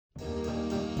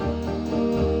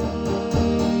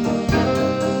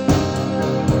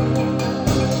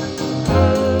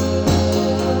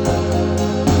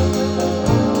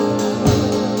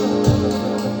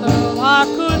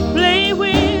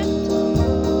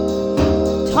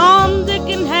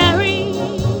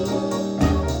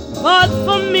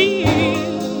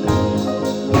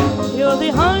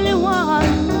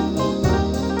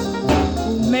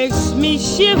me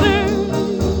shiver,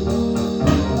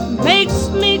 makes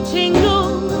me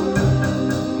tingle.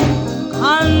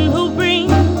 One who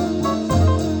brings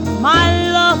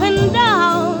my loving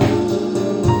down.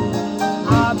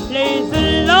 I played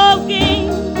the love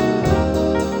game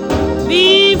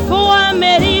before I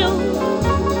met you.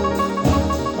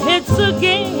 It's a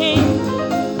game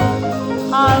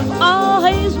I've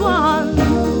always won,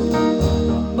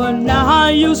 but now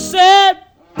you set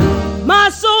my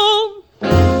soul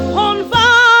on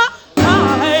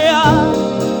fire,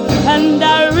 and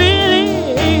I really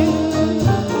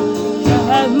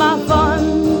had my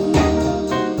fun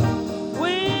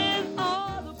with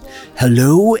all the...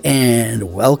 Hello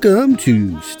and welcome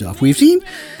to Stuff We've Seen.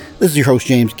 This is your host,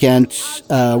 James Kent.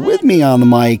 With me on the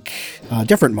mic,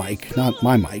 different mic, not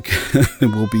my mic,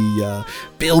 will be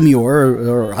Bill Muir,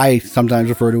 or I sometimes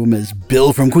refer to him as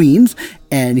Bill from Queens,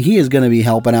 and he is going to be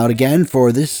helping out again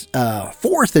for this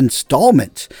fourth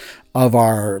installment of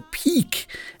our peek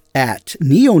at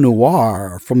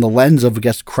neo-noir from the lens of, I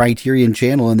guess, Criterion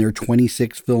Channel and their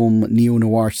 26-film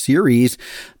neo-noir series.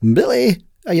 Billy,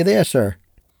 are you there, sir?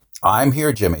 I'm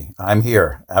here, Jimmy. I'm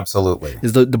here. Absolutely.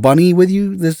 Is the bunny with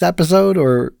you this episode,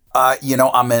 or? I'm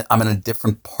in a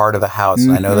different part of the house,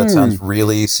 and I know that sounds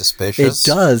really suspicious. It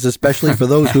does, especially for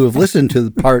those who have listened to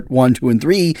part 1, 2, and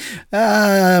 3.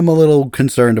 I'm a little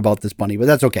concerned about this bunny, but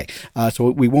that's okay.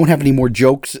 So we won't have any more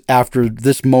jokes after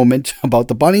this moment about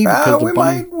the bunny. Because we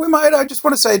might. I just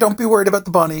want to say, don't be worried about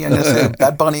the bunny. And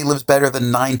that bunny lives better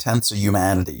than 9/10 of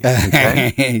humanity.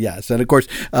 Okay? Yes, and of course,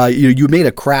 you made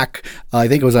a crack. I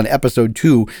think it was on episode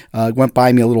 2. It went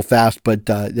by me a little fast, but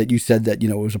that you said that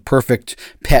it was a perfect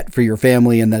pet for your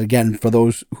family, and that again, for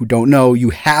those who don't know,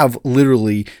 you have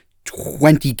literally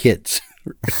 20 kids,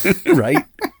 right?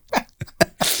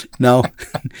 No,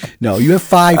 you have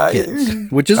 5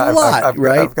 kids, which is a lot,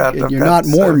 right? You're not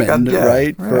Mormon,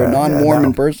 right? For a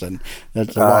non-Mormon person,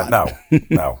 that's a lot.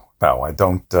 No, I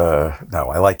don't.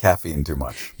 No, I like caffeine too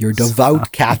much. You're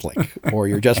devout Catholic, or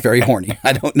you're just very horny.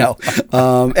 I don't know.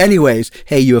 Anyways,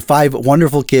 hey, you have 5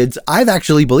 wonderful kids. I've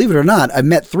actually, believe it or not, I've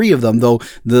met 3 of them, though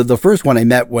the first one I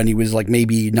met when he was like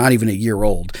maybe not even a year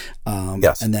old.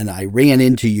 Yes. And then I ran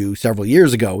into you several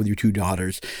years ago with your 2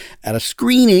 daughters at a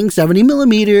screening, 70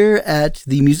 millimeter, at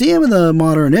the Museum of the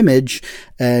Modern Image.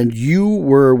 And you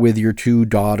were with your 2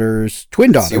 daughters,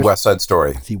 twin daughters. See West Side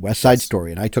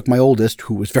Story. And I took my oldest,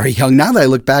 who was very young. Now that I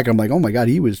look back, I'm like, oh my God,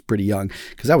 he was pretty young,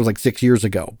 because that was like 6 years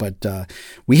ago. But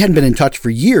we hadn't been in touch for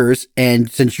years.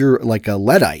 And since you're like a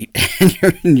Luddite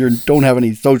and you don't have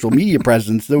any social media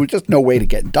presence, there was just no way to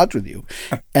get in touch with you.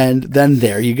 And then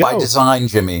there you go. By design,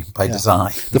 Jimmy. By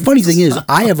design. The funny thing is,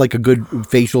 I have like a good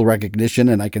facial recognition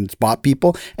and I can spot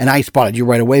people, and I spotted you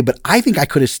right away, but I think I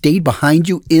could have stayed behind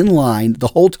you in line the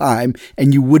whole time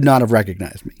and you would not have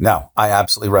recognized me. No, I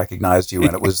absolutely recognized you,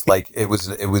 and it was like it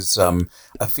was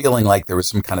a feeling like there was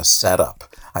some kind of setup.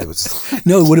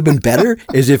 No, it would have been better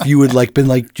is if you would like been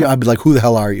like, I'd be like, who the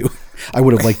hell are you? I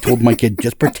would have like told my kid,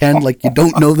 just pretend like you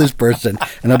don't know this person,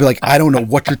 and I'd be like, I don't know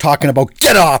what you're talking about.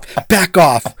 Get off, back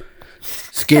off.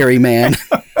 Scary man.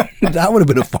 That would have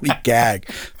been a funny gag,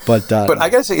 but I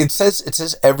gotta say, it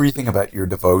says everything about your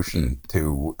devotion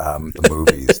to the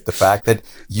movies. The fact that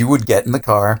you would get in the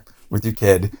car with your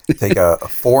kid, take a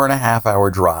 4.5-hour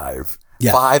drive,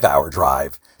 5-hour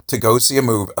drive to go see a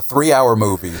 3-hour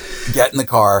movie, get in the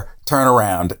car, turn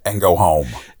around, and go home.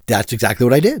 That's exactly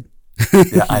what I did.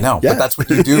 Yeah, I know. Yeah. But that's what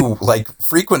you do, like,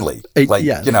 frequently. Like,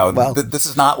 this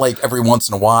is not like every once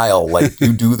in a while. Like,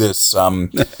 you do this. I mean,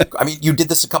 you did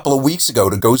this a couple of weeks ago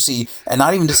to go see, and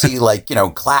not even to see, like,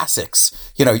 classics.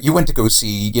 You went to go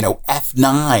see,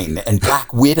 F9 and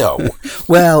Black Widow.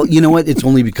 Well, you know what? It's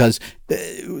only because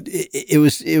it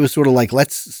was sort of like,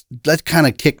 let's kind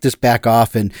of kick this back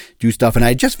off and do stuff. And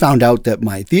I just found out that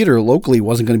my theater locally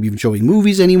wasn't going to be even showing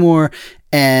movies anymore.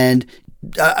 And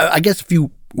I guess a few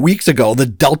weeks ago, the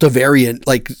Delta variant,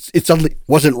 like, it suddenly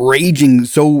wasn't raging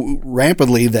so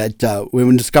rampantly that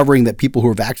when discovering that people who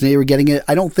are vaccinated were getting it,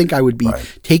 I don't think I would be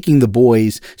taking the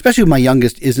boys, especially when my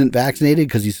youngest isn't vaccinated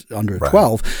because he's under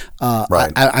 12.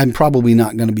 I'm probably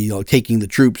not going to be taking the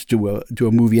troops to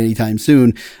a movie anytime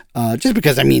soon. Just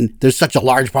because, I mean, there's such a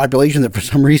large population that for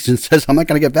some reason says I'm not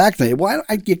going to get vaccinated. Well,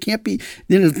 you can't be.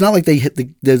 It's not like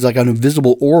there's like an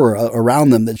invisible aura around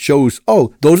them that shows,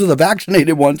 oh, those are the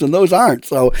vaccinated ones and those aren't.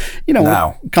 So, when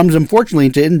it comes, unfortunately,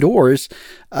 into indoors,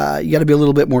 you got to be a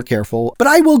little bit more careful. But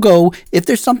I will go if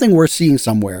there's something worth seeing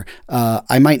somewhere.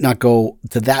 I might not go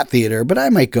to that theater, but I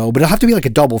might go. But it'll have to be like a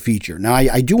double feature. Now,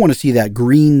 I do want to see that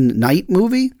Green Knight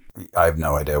movie. I have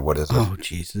no idea. What is it? Oh,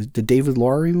 geez. The David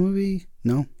Lowery movie?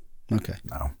 No? Okay.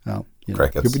 No. Well,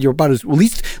 Crickets. you're about as, well,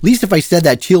 at least if I said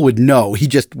that, Teal would know. He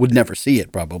just would never see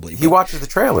it, probably. He watches the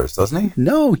trailers, doesn't he?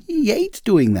 No, he hates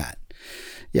doing that.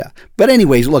 Yeah. But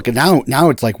anyways, look, now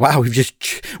it's like, wow,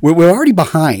 we're already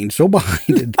behind, so behind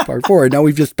in part 4. Now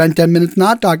we've just spent 10 minutes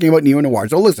not talking about neo-noir.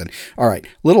 So listen, all right,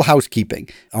 little housekeeping.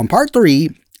 On part 3,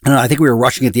 I don't know, I think we were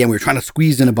rushing at the end. We were trying to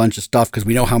squeeze in a bunch of stuff because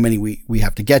we know how many we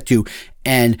have to get to.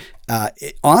 And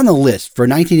on the list for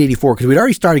 1984, because we'd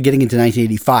already started getting into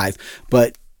 1985,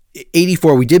 but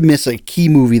 84, we did miss a key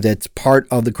movie that's part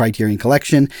of the Criterion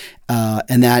Collection,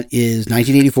 and that is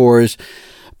 1984's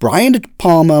Brian De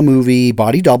Palma movie,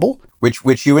 Body Double.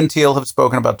 Which you and Teal have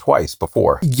spoken about twice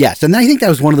before. Yes, and I think that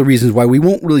was one of the reasons why we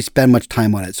won't really spend much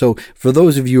time on it. So for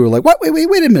those of you who are like, what?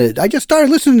 Wait a minute. I just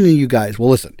started listening to you guys. Well,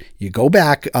 listen, you go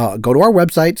back, go to our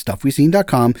website,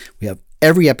 stuffweseen.com. We have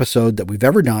every episode that we've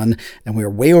ever done, and we're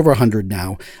way over 100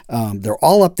 now. They're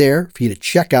all up there for you to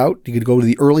check out. You could go to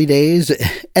the early days,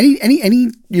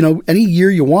 any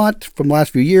year you want from the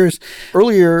last few years.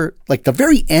 Earlier, like the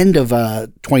very end of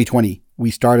 2020, we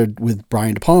started with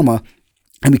Brian De Palma,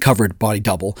 and we covered Body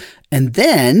Double. And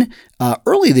then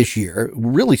early this year,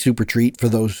 really super treat for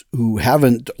those who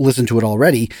haven't listened to it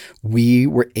already, we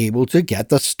were able to get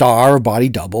the star of Body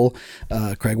Double,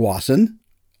 Craig Wasson,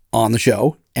 on the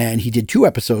show. And he did 2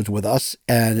 episodes with us,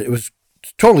 and it was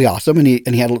totally awesome. And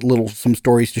he had some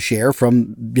stories to share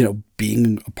from,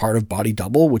 being a part of Body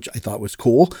Double, which I thought was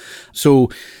cool. So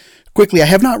quickly, I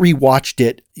have not rewatched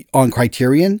it on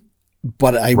Criterion,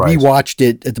 but I rewatched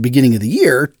it at the beginning of the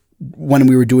year when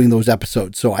we were doing those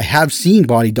episodes. So I have seen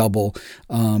Body Double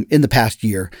in the past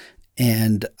year.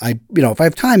 And if I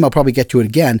have time, I'll probably get to it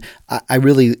again. I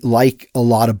really like a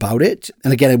lot about it.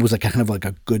 And again, it was kind of like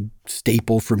a good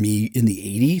staple for me in the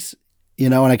 80s,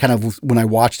 and I kind of, when I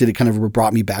watched it, it kind of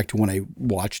brought me back to when I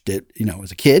watched it,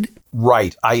 as a kid.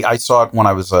 Right. I saw it when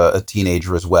I was a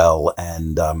teenager as well.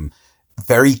 And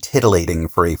very titillating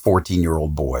for a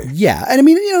 14-year-old boy. Yeah. And I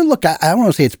mean, look, I don't want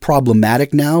to say it's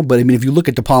problematic now, but I mean, if you look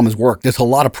at De Palma's work, there's a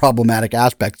lot of problematic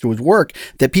aspects to his work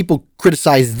that people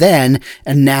criticized then.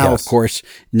 And now, Of course,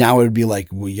 now it would be like,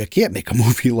 well, you can't make a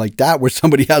movie like that where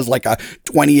somebody has like a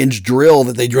 20-inch drill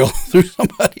that they drill through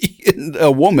somebody,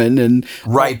 a woman. And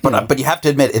right. But you have to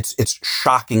admit, it's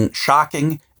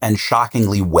shocking and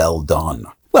shockingly well done.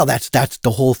 Well, that's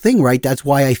the whole thing, right? That's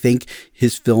why I think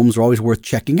his films are always worth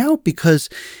checking out, because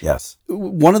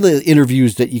one of the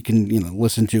interviews that you can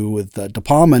listen to with De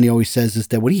Palma, and he always says, is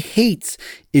that what he hates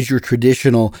is your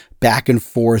traditional back and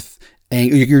forth and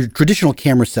your traditional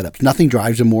camera setups. Nothing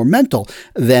drives him more mental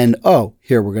than,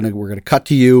 here we're gonna cut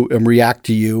to you and react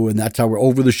to you, and that's how we're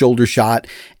over the shoulder shot.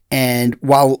 And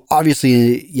while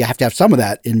obviously you have to have some of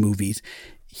that in movies,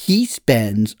 he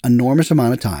spends an enormous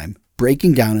amount of time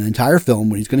breaking down an entire film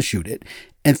when he's going to shoot it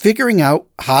and figuring out,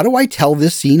 how do I tell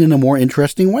this scene in a more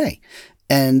interesting way?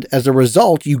 And as a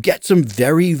result, you get some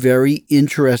very, very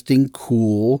interesting,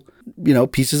 cool,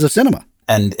 pieces of cinema.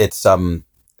 And it's a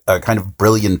kind of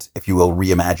brilliant, if you will,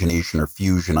 reimagination or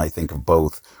fusion, I think, of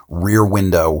both Rear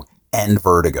Window and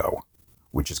Vertigo,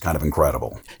 which is kind of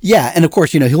incredible. Yeah. And of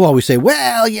course, he'll always say,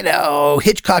 well,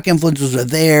 Hitchcock influences are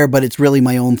there, but it's really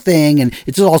my own thing. And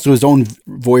it's also his own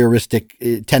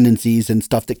voyeuristic tendencies and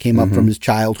stuff that came up from his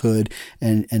childhood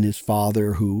and his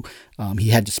father, who he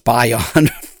had to spy on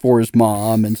for his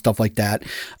mom and stuff like that.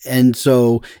 And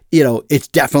so, it's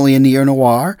definitely a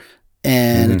neo-noir.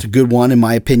 And it's a good one, in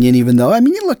my opinion, even though,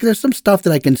 look, there's some stuff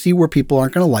that I can see where people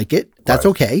aren't going to like it. That's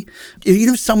okay.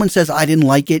 Even if someone says, I didn't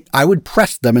like it, I would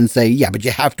press them and say, yeah, but you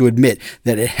have to admit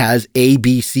that it has A,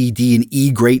 B, C, D, and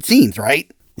E great scenes, right?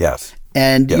 Yes.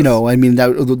 And,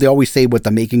 they always say what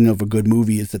the making of a good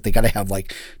movie is, that they got to have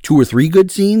like 2 or 3 good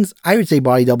scenes. I would say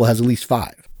Body Double has at least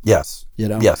 5. Yes.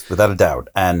 Yes, without a doubt.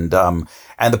 And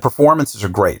the performances are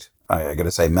great. I got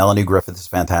to say, Melanie Griffith is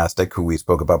fantastic, who we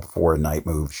spoke about before in Night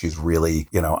Moves. She's really,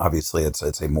 obviously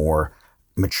it's a more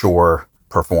mature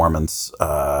performance,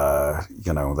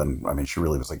 she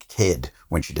really was like a kid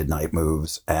when she did Night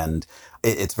Moves. And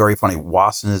it's very funny.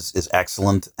 Wasson is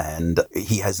excellent, and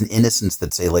he has an innocence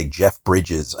that, say, like Jeff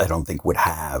Bridges, I don't think would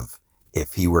have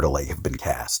if he were to have been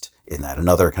cast in that.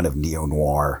 Another kind of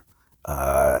neo-noir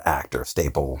actor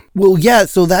staple. Well, yeah.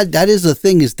 So that is the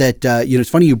thing, is that, it's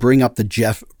funny you bring up the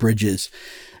Jeff Bridges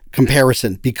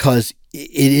comparison, because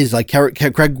it is like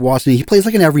Craig Wasson, he plays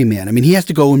like an everyman. He has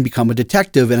to go and become a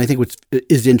detective. And I think what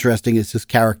is interesting is his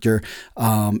character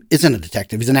isn't a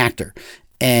detective, he's an actor.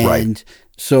 And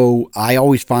so I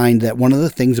always find that one of the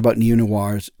things about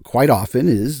neo-noirs quite often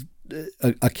is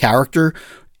a character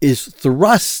is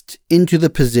thrust into the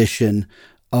position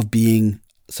of being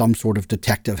some sort of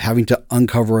detective, having to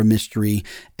uncover a mystery.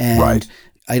 And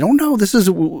I don't know. This is,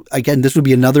 again, this would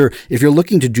be another, if you're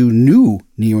looking to do new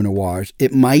neo-noirs,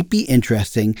 it might be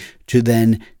interesting to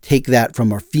then take that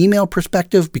from a female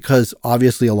perspective, because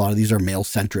obviously a lot of these are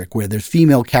male-centric, where there's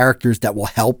female characters that will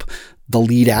help the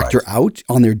lead actor out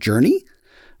on their journey.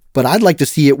 But I'd like to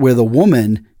see it where the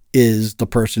woman is the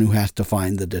person who has to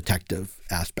find the detective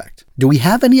aspect. Do we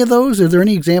have any of those? Are there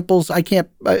any examples? I can't,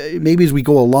 maybe as we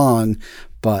go along,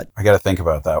 but I got to think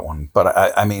about that one. But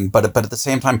I mean, but at the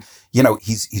same time,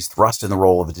 he's thrust in the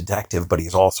role of a detective, but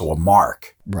he's also a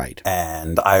mark. Right.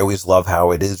 And I always love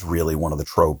how it is really one of the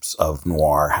tropes of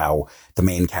noir, how the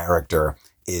main character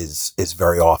is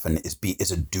very often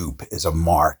is a dupe, is a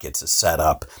mark, it's a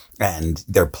setup, and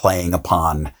they're playing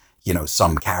upon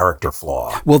some character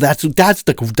flaw. Well, that's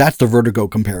the Vertigo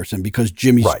comparison, because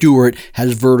Jimmy Stewart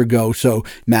has vertigo. So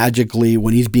magically,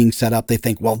 when he's being set up, they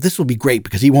think, well, this will be great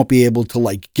because he won't be able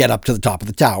to get up to the top of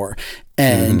the tower.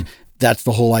 And that's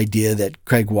the whole idea that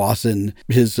Craig Wasson,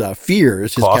 his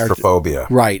fears, his claustrophobia,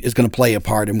 is going to play a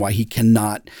part in why he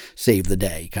cannot save the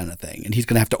day, kind of thing. And he's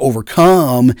going to have to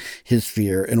overcome his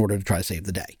fear in order to try to save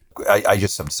the day. I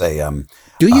just have to say,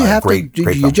 do you have to? Do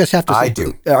you just have to? I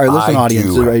do. All right, listen,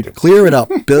 audience, right? Clear it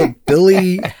up.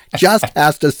 Billy just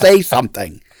has to say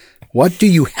something. What do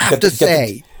you have to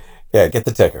say? Get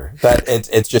the ticker. That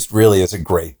it's just really is a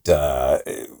great.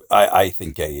 I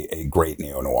think a great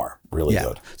neo-noir. Really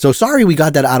good. So sorry we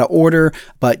got that out of order,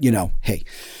 but hey.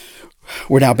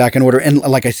 We're now back in order. And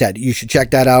like I said, you should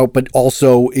check that out. But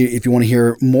also, if you want to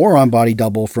hear more on Body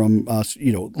Double from us,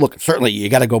 look, certainly you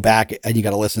got to go back and you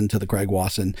got to listen to the Craig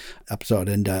Wasson episode.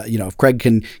 And, if Craig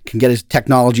can get his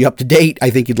technology up to date, I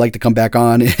think he'd like to come back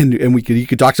on and you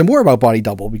could talk some more about Body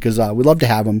Double, because we'd love to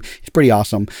have him. He's pretty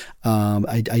awesome.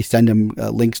 I send him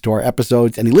links to our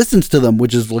episodes and he listens to them,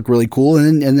 which is really cool.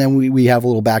 And then we have a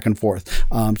little back and forth.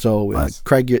 Nice.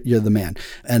 Craig, you're the man.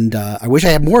 And I wish I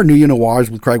had more new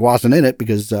noirs with Craig Wasson in it,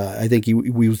 because I think he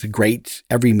was a great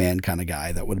everyman kind of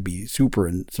guy that would be super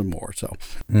in some more. So,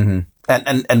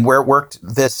 and where it worked,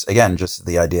 this again, just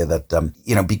the idea that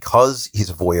because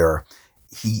he's a voyeur,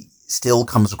 he still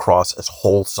comes across as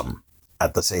wholesome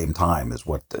at the same time as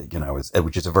what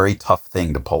which is a very tough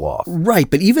thing to pull off. Right,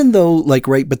 but even though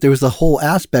but there was the whole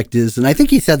aspect is, and I think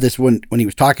he said this when he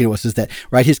was talking to us, is that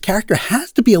his character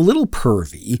has to be a little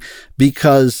pervy,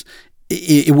 because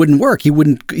it wouldn't work. He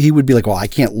would be like, well, I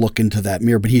can't look into that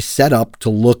mirror, but he's set up to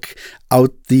look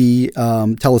out the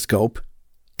telescope,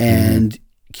 and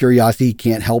curiosity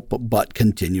can't help but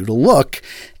continue to look.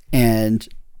 And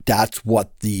that's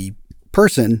what the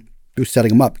person who's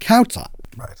setting him up counts on.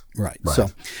 Right. So,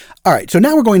 all right. So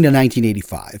now we're going to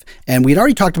 1985, and we'd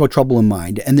already talked about Trouble in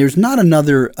Mind, and there's not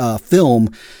another film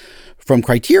from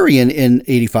Criterion in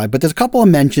 85, but there's a couple of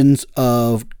mentions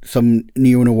of some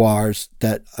neo-noirs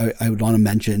that I would want to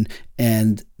mention,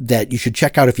 and that you should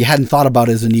check out if you hadn't thought about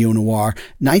it as a neo-noir.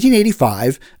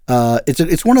 1985,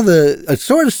 it's one of a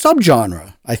sort of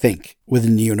subgenre, I think,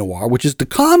 within neo-noir, which is the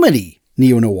comedy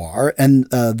neo-noir, and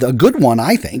the good one,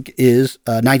 I think, is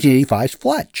 1985's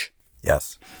Fletch.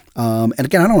 Yes. And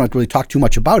again, I don't want to really talk too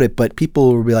much about it, but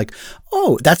people will be like,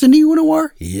 oh, that's a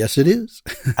neo-noir? Yes, it is.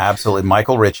 Absolutely.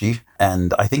 Michael Ritchie.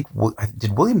 And I think,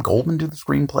 did William Goldman do the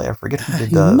screenplay? I forget who did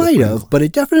he might have, but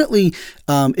it definitely,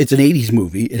 it's an 80s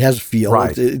movie. It has a feel.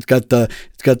 Right. It's got the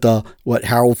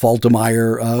Harold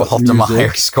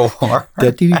Faltermeyer score.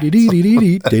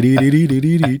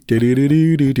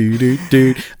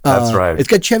 That's right. It's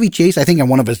got Chevy Chase, I think, in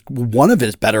one of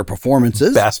his better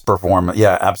performances. Best performance.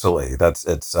 Yeah, absolutely.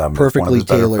 It's perfectly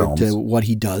tailored to what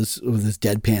he does with his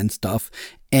deadpan stuff.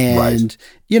 And,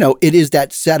 it is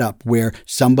that setup where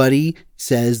somebody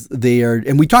says they are,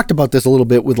 and we talked about this a little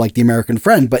bit with The American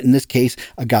Friend, but in this case,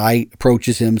 a guy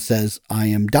approaches him, says, I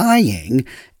am dying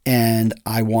and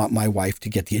I want my wife to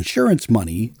get the insurance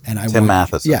money. And Tim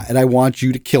Matheson. And I want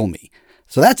you to kill me.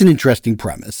 So that's an interesting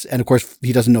premise. And of course,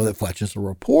 he doesn't know that Fletch is a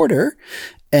reporter.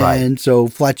 And so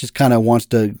Fletch just kind of wants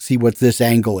to see what this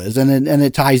angle is. And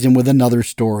it ties in with another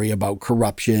story about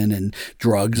corruption and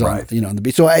drugs on the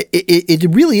beach. So it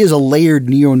really is a layered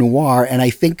neo-noir. And I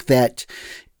think that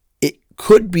it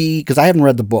could be, because I haven't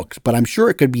read the books, but I'm sure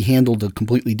it could be handled a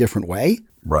completely different way.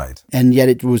 Right. And yet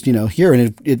it was, here.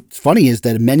 And it's funny is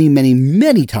that many, many,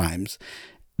 many times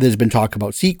there's been talk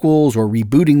about sequels or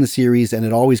rebooting the series, and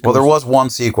it always goes... Well, there was one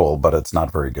sequel, but it's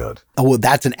not very good. Oh, well,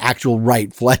 that's an actual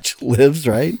Fletch lives,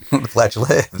 right? Fletch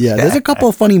lives. Yeah, there's a couple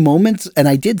of funny moments, and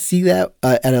I did see that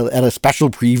at a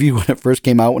special preview when it first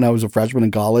came out when I was a freshman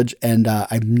in college, and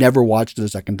I've never watched it a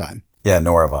second time. Yeah,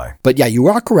 nor have I. But yeah, you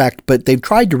are correct. But they've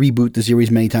tried to reboot the series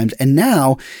many times, and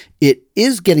now it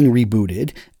is getting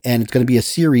rebooted, and it's going to be a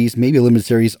series, maybe a limited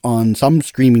series on some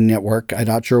streaming network. I'm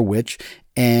not sure which,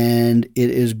 and it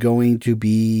is going to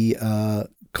be a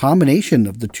combination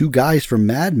of the two guys from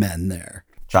Mad Men there.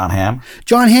 John Hamm?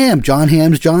 John Hamm's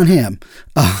John Hamm.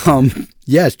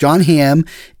 Yes, John Hamm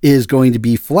is going to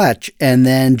be Fletch, and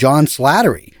then John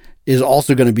Slattery is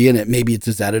also going to be in it. Maybe it's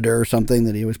his editor or something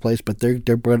that he always plays, but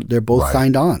they're both Right.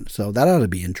 signed on, so that ought to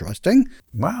be interesting.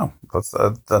 Wow,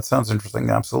 that sounds interesting.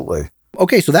 Absolutely.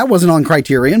 Okay, so that wasn't on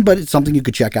Criterion, but it's something you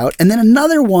could check out. And then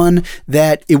another one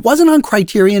that it wasn't on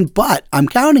Criterion, but I'm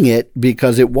counting it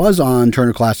because it was on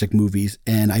Turner Classic Movies.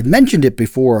 And I mentioned it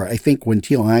before, I think when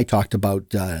Teal and I talked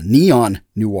about Neon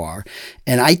Noir.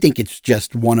 And I think it's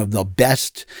just one of the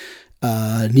best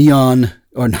neon,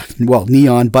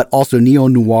 but also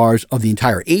neo-noirs of the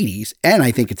entire 80s. And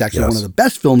I think it's actually one of the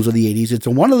best films of the 80s. It's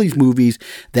one of these movies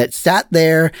that sat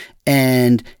there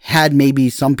and had maybe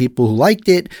some people who liked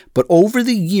it, but over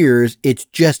the years, it's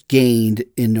just gained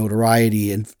in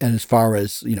notoriety and as far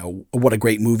as, what a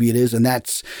great movie it is. And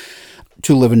that's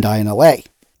To Live and Die in L.A.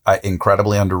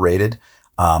 Incredibly underrated.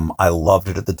 I loved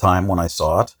it at the time when I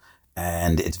saw it,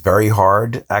 and it's very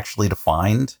hard actually to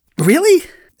find. Really?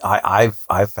 I've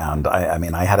found, I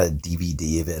mean, I had a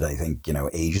DVD of it, I think,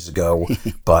 ages ago,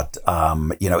 but,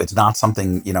 it's not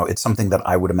something, it's something that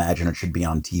I would imagine it should be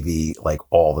on TV like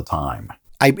all the time.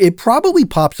 It probably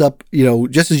pops up,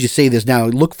 just as you say this now,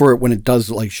 look for it when it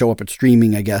does like show up at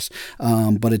streaming, I guess.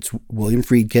 But it's William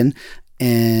Friedkin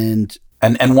and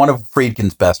one of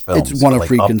Friedkin's best films. It's one of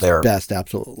Friedkin's there. best,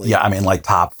 absolutely. Yeah, I mean, like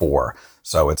top 4.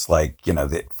 So it's like,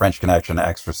 the French Connection,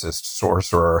 Exorcist,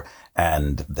 Sorcerer,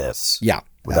 and this. Yeah.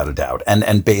 Without a doubt.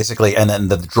 And basically, and then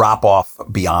the drop off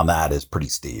beyond that is pretty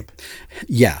steep.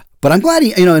 Yeah. But I'm glad,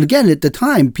 and again, at the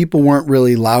time, people weren't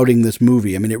really lauding this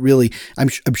movie. I mean, it really, I'm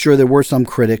sure there were some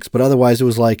critics, but otherwise it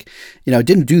was like, it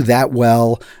didn't do that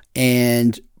well.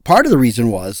 And part of the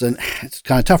reason was, and it's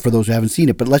kind of tough for those who haven't seen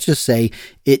it, but let's just say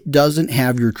it doesn't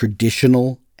have your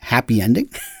traditional happy ending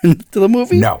to the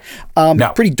movie. No.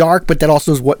 Pretty dark, but that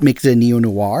also is what makes it a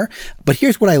neo-noir. But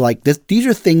here's what I like. These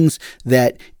are things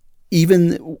that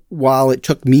even while it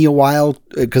took me a while,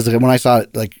 because when I saw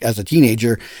it like as a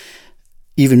teenager,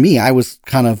 even me, I was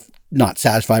kind of not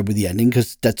satisfied with the ending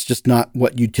because that's just not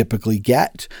what you typically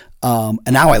get. And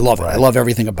now I love it. I love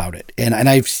everything about it. And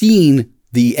I've seen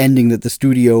the ending that the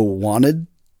studio wanted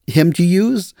him to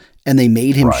use, and they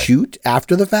made him shoot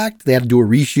after the fact. They had to do a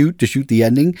reshoot to shoot the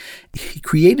ending. He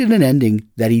created an ending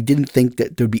that he didn't think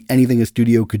that there'd be anything a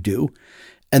studio could do.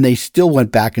 And they still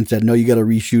went back and said, no, you got to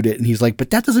reshoot it. And he's like, but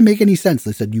that doesn't make any sense.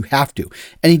 They said, you have to.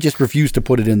 And he just refused to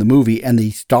put it in the movie. And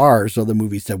the stars of the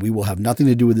movie said, we will have nothing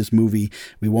to do with this movie.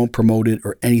 We won't promote it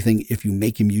or anything if you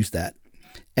make him use that.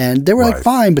 And they were like,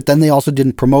 fine. But then they also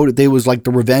didn't promote it. They was like,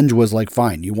 the revenge was like,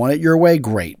 fine, you want it your way?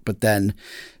 Great. But then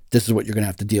this is what you're going to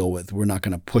have to deal with. We're not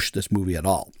going to push this movie at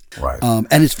all. Right.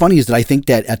 And it's funny is that I think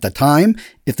that at the time,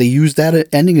 if they used that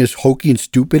ending as hokey and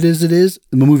stupid as it is,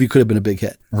 the movie could have been a big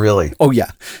hit. Really? Oh,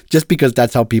 yeah. Just because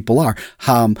that's how people are.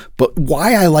 But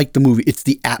why I like the movie, it's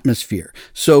the atmosphere.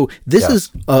 So this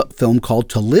is a film called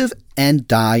To Live and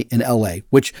Die in L.A.,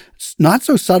 which not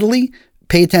so subtly,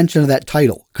 pay attention to that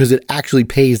title because it actually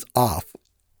pays off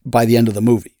by the end of the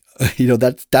movie.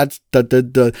 That's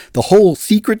the whole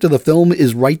secret to the film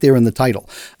is right there in the title.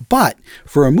 But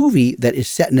for a movie that is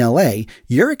set in LA,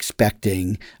 you're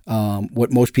expecting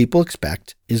what most people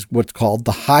expect is what's called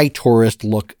the high tourist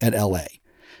look at LA.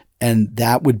 And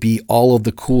that would be all of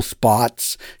the cool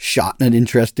spots shot in an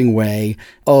interesting way.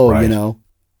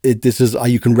 This is,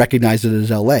 you can recognize it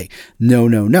as LA.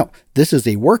 No. This is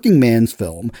a working man's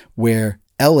film where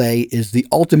LA is the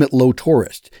ultimate low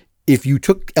tourist. If you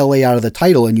took LA out of the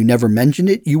title and you never mentioned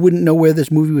it, you wouldn't know where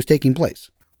this movie was taking place.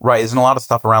 Right. Isn't a lot of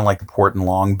stuff around like the port in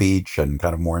Long Beach and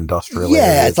kind of more industrial areas?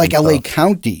 Yeah, it's like LA stuff.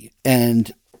 County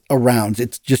and around.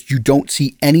 It's just you don't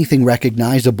see anything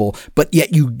recognizable, but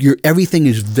yet your everything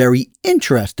is very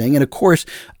interesting. And of course,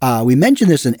 we mentioned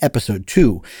this in episode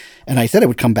 2, and I said it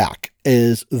would come back,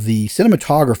 is the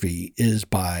cinematography is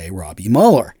by Robbie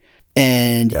Mueller.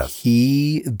 And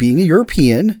he, being a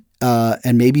European,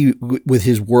 and maybe with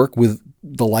his work with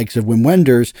the likes of Wim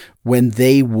Wenders, when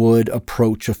they would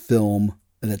approach a film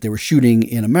that they were shooting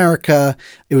in America,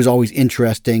 it was always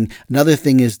interesting. Another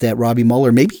thing is that Robbie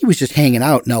Mueller, maybe he was just hanging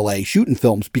out in LA shooting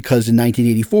films because in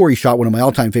 1984, he shot one of my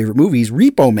all-time favorite movies,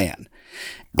 Repo Man.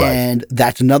 Right. And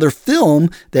that's another film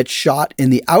that's shot in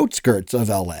the outskirts of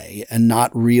LA and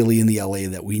not really in the LA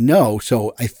that we know.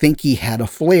 So I think he had a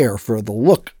flair for the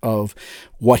look of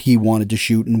what he wanted to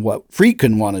shoot and what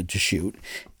Friedkin wanted to shoot.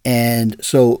 And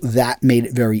so that made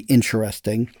it very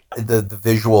interesting. The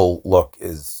visual look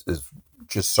is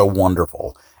just so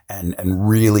wonderful. And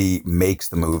really makes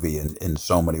the movie in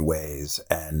so many ways.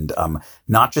 And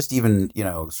not just even,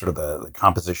 sort of the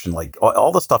composition, like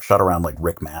all the stuff shot around like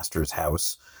Rick Masters'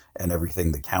 house and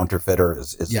everything. The counterfeiter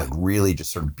is like really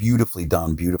just sort of beautifully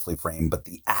done, beautifully framed. But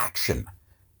the action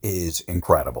is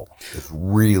incredible. It's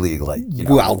really like,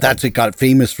 Well, that's it got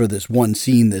famous for this one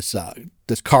scene, this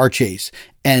car chase.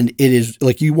 And it is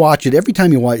like you watch it every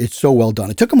time you watch it's so well done.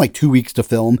 It took them like 2 weeks to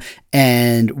film.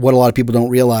 And what a lot of people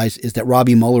don't realize is that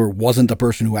Robbie Mueller wasn't the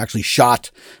person who actually shot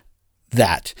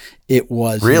that. It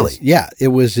was really, it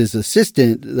was his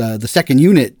assistant, the second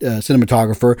unit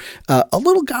cinematographer, a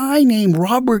little guy named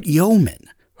Robert Yeoman,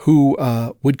 who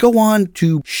would go on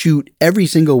to shoot every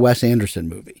single Wes Anderson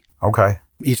movie. Okay.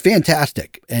 He's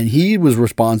fantastic, and he was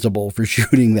responsible for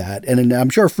shooting that. And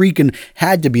I'm sure Friedkin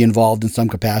had to be involved in some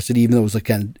capacity, even though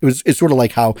it was it's sort of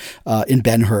like how in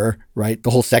Ben-Hur, right?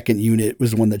 The whole second unit was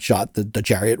the one that shot the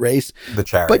chariot race. The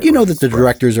chariot. But you know that the race,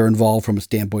 directors are involved from a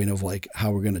standpoint of like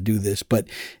how we're going to do this. But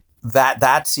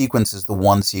that sequence is the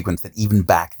one sequence that even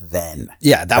back then,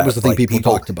 that was the thing people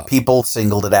talked about. People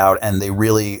singled it out, and they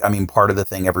really, part of the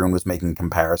thing everyone was making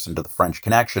comparison to the French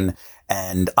Connection,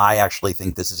 and I actually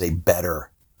think this is a better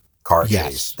car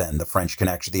chase than the French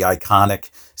Connection. The iconic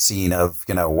scene of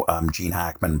Gene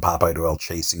Hackman and Papa Doyle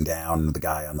chasing down the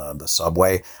guy on the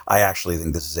subway. I actually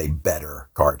think this is a better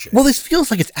car chase. Well, this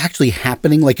feels like it's actually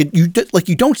happening. You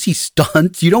don't see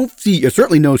stunts. You don't see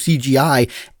certainly no CGI.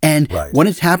 And when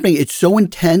it's happening, it's so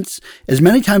intense. As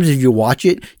many times as you watch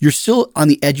it, you're still on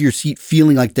the edge of your seat,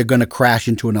 feeling like they're going to crash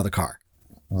into another car.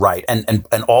 Right, and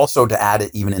also to add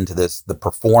it even into this, the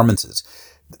performances,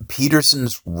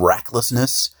 Peterson's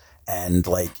recklessness. And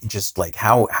just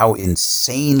how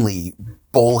insanely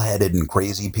bullheaded and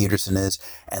crazy Peterson is.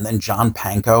 And then John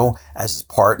Pankow as his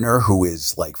partner, who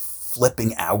is like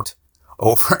flipping out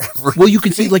over everything. Well, you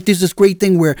can see there's this great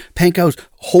thing where Pankow's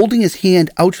holding his hand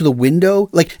out to the window,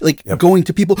 going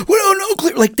to people. Well, no,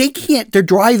 clear. They can't. They're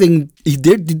driving.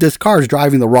 This car is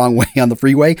driving the wrong way on the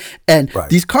freeway, and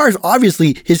these cars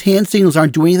obviously his hand signals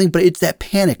aren't doing anything. But it's that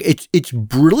panic. It's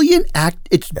brilliant act.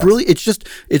 It's brilliant.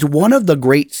 It's one of the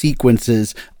great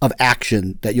sequences of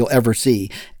action that you'll ever see.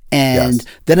 And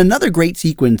then another great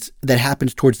sequence that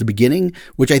happens towards the beginning,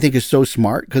 which I think is so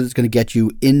smart because it's going to get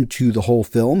you into the whole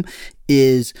film,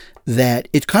 is that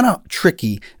it's kind of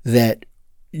tricky that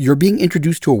you're being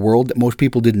introduced to a world that most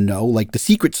people didn't know. Like the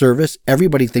Secret Service,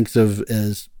 everybody thinks of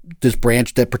as this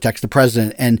branch that protects the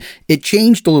president. And it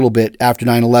changed a little bit after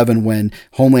 9/11 when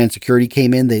Homeland Security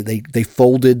came in. They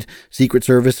folded Secret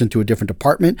Service into a different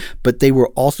department, but they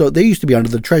used to be under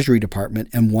the Treasury Department.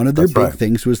 And one of their big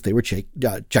things was they were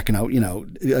checking out,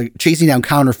 chasing down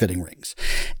counterfeiting rings.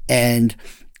 And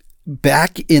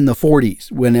back in the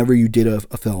 40s, whenever you did a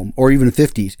film, or even the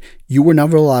 50s, you were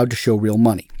never allowed to show real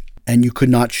money. And you could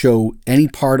not show any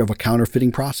part of a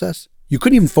counterfeiting process. You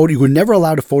couldn't even you were never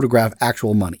allowed to photograph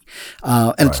actual money.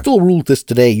 And it's still a rule this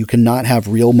today. You cannot have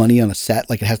real money on a set.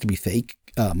 It has to be fake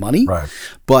money. Right.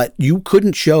 But you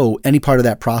couldn't show any part of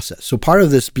that process. So part of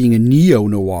this being a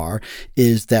neo-noir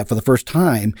is that for the first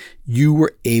time, you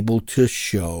were able to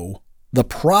show the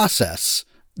process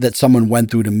that someone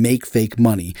went through to make fake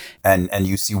money. And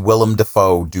you see Willem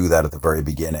Dafoe do that at the very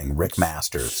beginning, Rick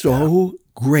Masters. So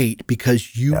great,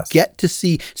 because you get to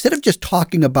see, instead of just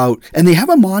talking about, and they have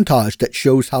a montage that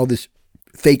shows how this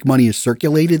fake money is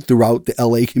circulated throughout the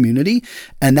LA community,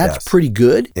 and that's pretty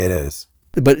good. It is.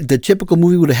 But the typical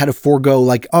movie would have had to forego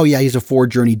he's a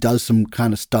forger and he does some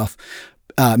kind of stuff.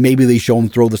 Maybe they show him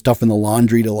throw the stuff in the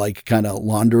laundry to kind of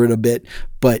launder it a bit.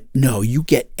 But no, you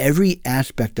get every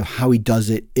aspect of how he does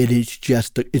it. It is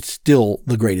it's still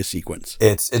the greatest sequence.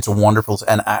 It's wonderful.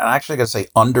 And I actually got to say,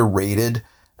 underrated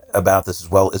about this as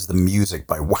well is the music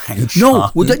by Wang Chung.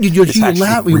 No, you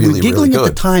laugh. We were giggling at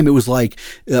the time. It was like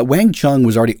Wang Chung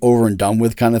was already over and done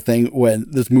with kind of thing when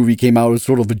this movie came out. It was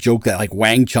sort of a joke that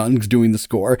Wang Chung's doing the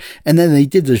score. And then they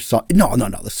did this song. No.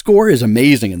 The score is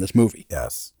amazing in this movie.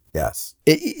 Yes.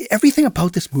 Everything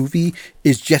about this movie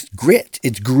is just grit.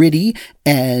 It's gritty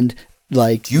and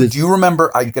Do you remember?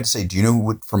 I got to say, do you know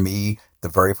what? For me, the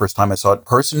very first time I saw it,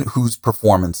 person whose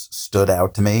performance stood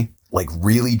out to me,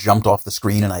 really jumped off the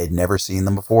screen, and I had never seen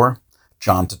them before.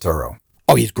 John Turturro.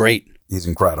 Oh, he's great. He's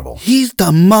incredible. He's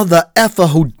the mother effer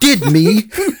who did me.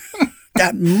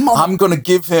 I'm gonna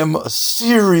give him a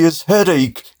serious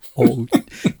headache. Oh,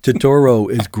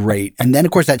 Turturro is great. And then,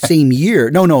 of course, that same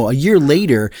year, a year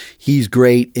later, he's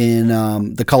great in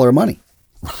The Color of Money.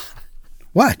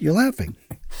 What? You're laughing.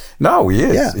 No, he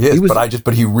is. Yeah, he is. he was-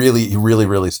 But he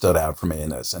really stood out for me in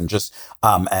this. And just,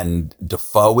 and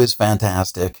Defoe is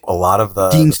fantastic. A lot of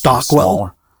Dean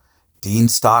Stockwell. Dean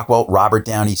Stockwell, Robert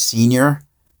Downey Sr.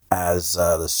 as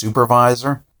the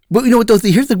supervisor. But you know what, though?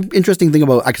 Here's the interesting thing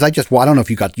about, because I don't know if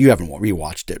you haven't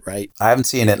rewatched it, right? I haven't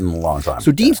seen it in a long time.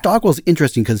 So Dean Stockwell's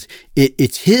interesting because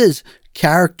it's his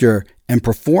character and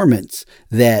performance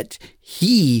that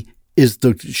he is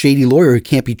the shady lawyer who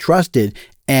can't be trusted.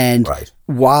 And Right.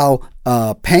 while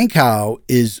Pankow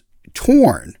is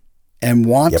torn and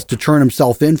wants to turn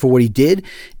himself in for what he did,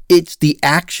 it's the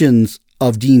actions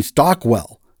of Dean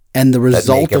Stockwell and the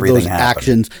result of everything those happen.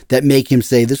 actions that make him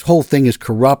say, this whole thing is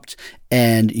corrupt,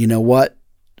 and you know what?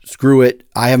 Screw it.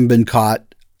 I haven't been caught.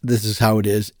 This is how it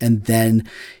is. And then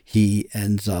he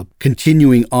ends up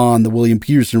continuing on the William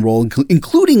Peterson role,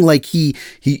 including like he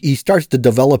starts to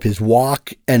develop his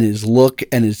walk and his look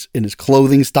and his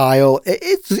clothing style.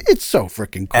 It's so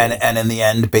freaking cool. And in the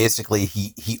end, basically,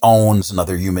 he owns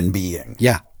another human being.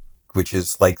 Yeah. Which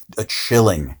is like a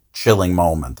chilling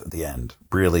moment at the end.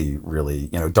 Really,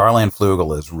 Darlene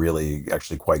Flugel is really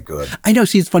actually quite good. I know.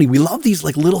 See, it's funny. We love these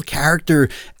like little character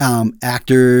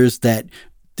actors that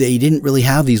they didn't really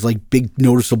have these like big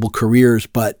noticeable careers,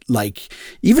 but like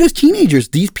even as teenagers,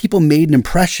 these people made an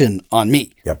impression on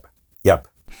me. Yep.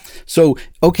 So,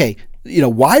 okay,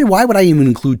 why would I even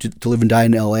include to Live and Die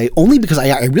in L.A.? Only because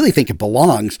I really think it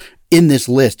belongs in this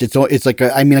list. It's like,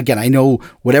 again, I know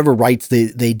whatever rights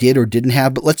they did or didn't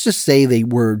have, but let's just say they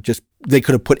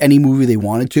could have put any movie they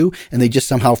wanted to, and they just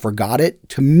somehow forgot it.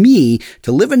 To me,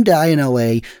 To Live and Die in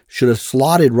L.A. should have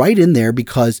slotted right in there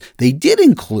because they did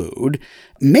include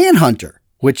Manhunter,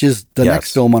 which is the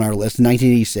next film on our list,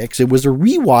 1986. It was a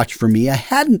rewatch for me. I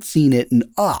hadn't seen it in,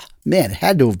 it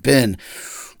had to have been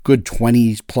good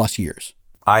 20 plus years.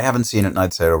 I haven't seen it, and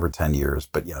I'd say over 10 years,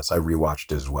 but yes, I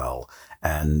rewatched it as well.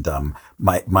 And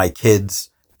my kids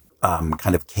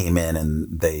kind of came in,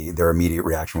 and their immediate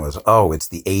reaction was, "Oh, it's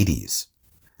the 80s,"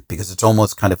 because it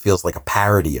almost kind of feels like a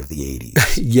parody of the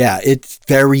 80s. Yeah, it's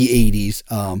very 80s.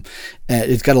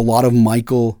 It's got a lot of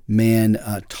Michael Mann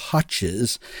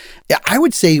touches. I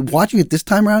would say watching it this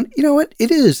time around, you know what?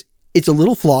 It is. It's a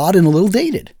little flawed and a little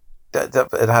dated.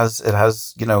 It has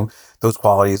those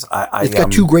qualities. It's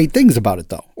got two great things about it,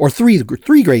 though, or three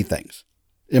great things,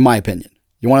 in my opinion.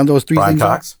 You want those three Brian things?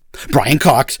 Cox? Brian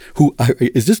Cox, who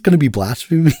is this going to be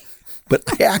blasphemy? But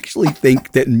I actually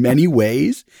think that in many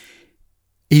ways,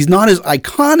 he's not as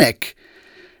iconic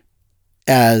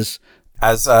as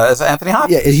Anthony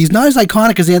Hopkins. Yeah, he's not as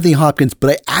iconic as Anthony Hopkins, but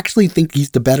I actually think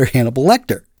he's the better Hannibal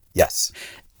Lecter. Yes.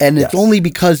 And it's only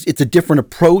because it's a different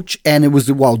approach, and it was,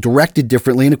 directed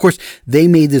differently. And of course, they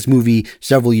made this movie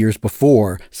several years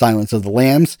before Silence of the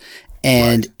Lambs,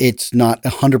 and it's not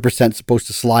 100% supposed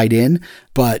to slide in.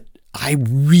 But I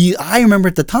remember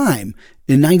at the time,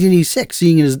 in 1986,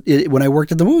 seeing it when I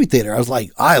worked at the movie theater, I was like,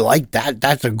 I like that.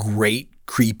 That's a great,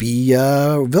 creepy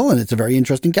villain. It's a very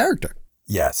interesting character.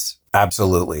 Yes,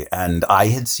 absolutely. And I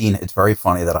had seen, it's very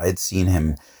funny that I had seen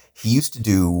him. He used to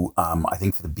do, I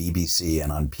think for the BBC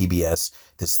and on PBS,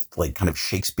 this like kind of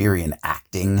Shakespearean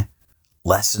acting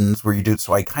lessons where you do.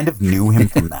 So I kind of knew him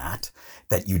from that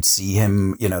you'd see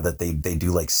him, that they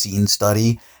do like scene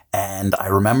study. And I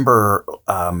remember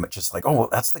just like, oh,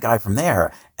 that's the guy from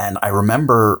there. And I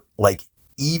remember like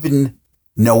even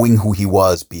knowing who he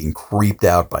was, being creeped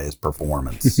out by his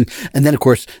performance. And then, of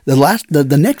course,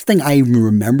 the next thing I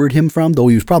remembered him from, though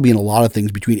he was probably in a lot of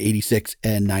things between 86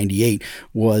 and 98,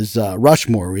 was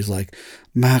Rushmore, where he's like,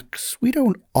 Max, we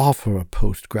don't offer a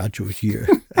postgraduate year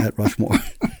at Rushmore.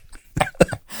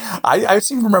 I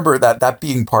seem to remember that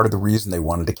being part of the reason they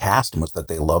wanted to cast him was that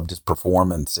they loved his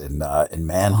performance in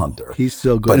Manhunter. He's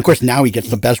so good. But and of course, now he gets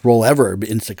the best role ever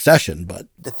in Succession. But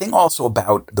the thing also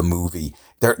about the movie,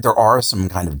 there are some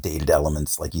kind of dated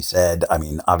elements, like you said. I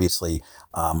mean, obviously,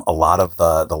 a lot of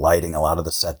the lighting, a lot of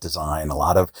the set design, a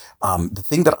lot of the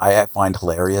thing that I find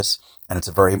hilarious, and it's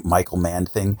a very Michael Mann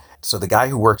thing. So the guy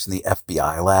who works in the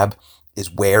FBI lab is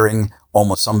wearing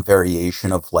almost some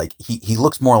variation of like he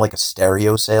looks more like a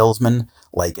stereo salesman,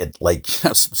 like at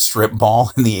some strip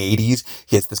mall in the 80s.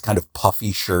 He has this kind of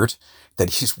puffy shirt that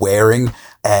he's wearing,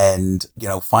 and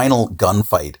final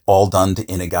gunfight all done to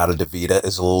In-A-Gadda-Da-Vida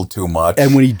is a little too much.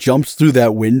 And when he jumps through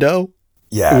that window,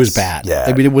 it was bad. Yeah,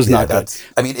 I mean, it was not good.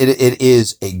 I mean, it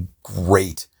is a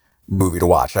great movie to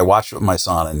watch. I watched it with my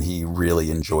son, and he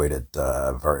really enjoyed it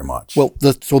very much. Well,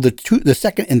 the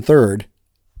second and third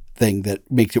thing that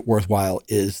makes it worthwhile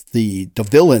is the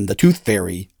villain, the Tooth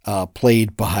Fairy,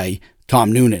 played by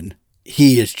Tom Noonan.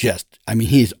 He is just,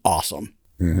 he is awesome.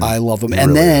 I love him. He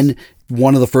And really then is.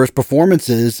 one of the first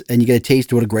performances, and you get a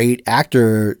taste of what a great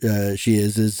actor she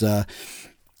is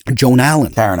Joan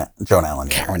Allen. Joan Allen.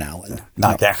 Yeah. Karen Allen.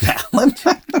 Not Karen Allen.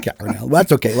 Karen Allen. Well,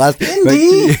 that's okay.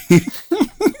 Indeed.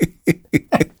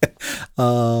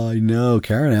 I know,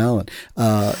 Karen Allen.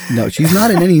 No, she's not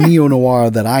in any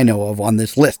neo-noir that I know of on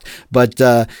this list. But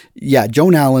yeah,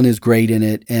 Joan Allen is great in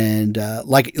it. And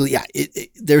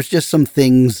there's just some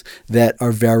things that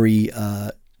are very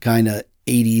kind of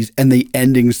 80s, and the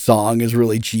ending song is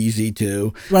really cheesy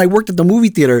too. When I worked at the movie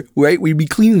theater, right, we'd be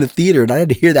cleaning the theater and I had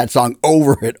to hear that song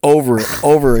over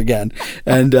again.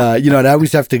 And I'd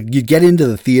always have to, you get into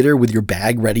the theater with your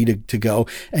bag ready to go,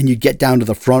 and you get down to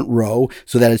the front row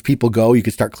so that as people go, you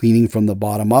could start cleaning from the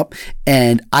bottom up.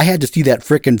 And I had to see that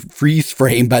frickin' freeze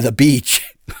frame by the beach.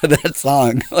 That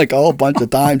song like a whole bunch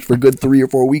of times for a good 3 or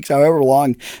 4 weeks, however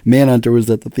long Manhunter was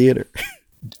at the theater.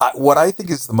 What I think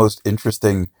is the most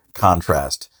interesting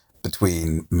contrast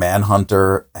between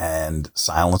Manhunter and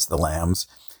Silence of the Lambs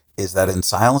is that in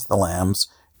Silence of the Lambs,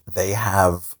 they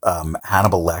have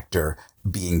Hannibal Lecter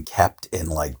being kept in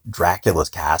like Dracula's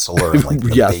castle or in like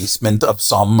the Yes. basement of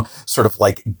some sort of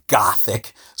like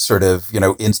gothic sort of,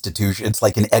 institution. It's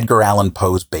like in Edgar Allan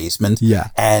Poe's basement. Yeah.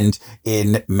 And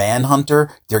in Manhunter,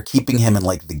 they're keeping him in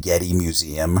like the Getty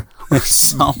Museum or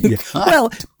something. Well,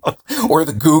 Or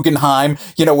the Guggenheim,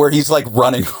 where he's like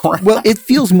running around. Well, it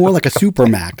feels more like a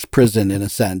supermax prison in a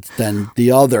sense than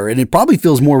the other, and it probably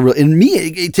feels more real. To me,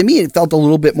 it felt a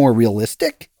little bit more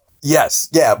realistic. Yes,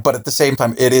 yeah, but at the same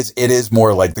time, it is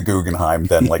more like the Guggenheim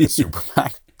than like a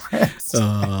Supermax.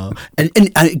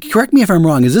 And correct me if I'm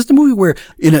wrong. Is this the movie where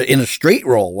in a straight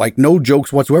roll, like no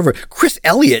jokes whatsoever, Chris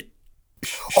Elliott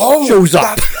shows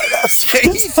up?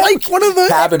 He's like one of the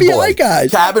FBI guys.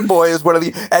 Cabin Boy is one of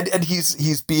the, and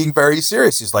he's being very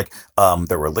serious. He's like,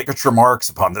 there were ligature marks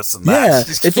upon this and that. Yeah,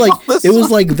 it's like it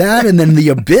was like that, and then the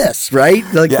abyss, right?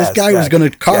 Like this guy was going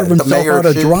to carve himself out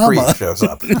of drama. Shows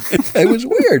up. It was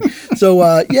weird. So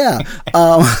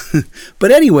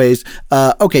but anyways,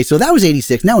 okay. So that was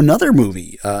 86. Now another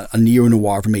movie, a neo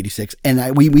noir from 86,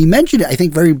 and we mentioned it. I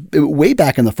think way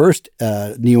back in the first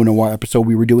neo noir episode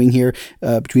we were doing here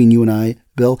between you and I,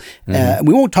 Bill.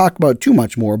 We won't talk about it too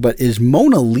much more, but is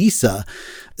Mona Lisa,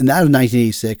 and that was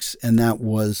 1986, and that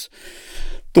was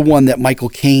the one that Michael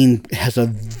Caine has a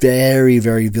very,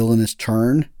 very villainous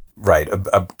turn. Right,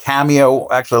 a cameo,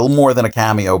 actually a little more than a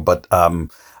cameo, but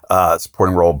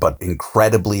supporting role, but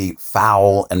incredibly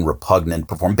foul and repugnant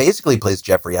performance. Basically plays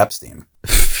Jeffrey Epstein.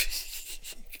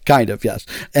 Kind of, yes.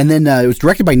 And then it was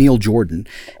directed by Neil Jordan,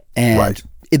 and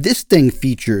this thing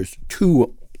features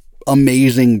two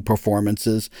amazing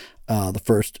performances. The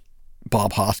first,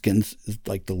 Bob Hoskins is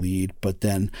like the lead, but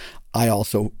then I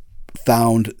also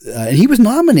found, and he was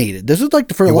nominated. This is like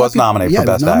the first. He was nominated for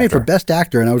Best Actor. For Best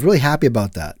Actor, and I was really happy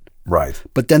about that. Right.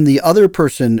 But then the other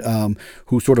person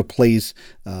who sort of plays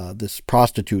this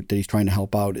prostitute that he's trying to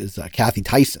help out is Kathy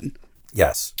Tyson.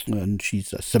 Yes. And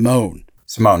she's Simone.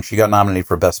 Simone. She got nominated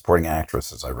for Best Supporting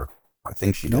Actress, as I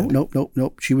think she did.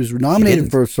 Nope. She was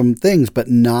nominated for some things, but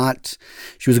not.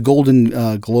 She was a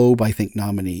Golden Globe, I think,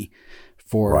 nominee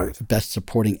for Best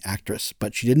Supporting Actress,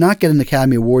 but she did not get an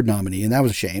Academy Award nominee, and that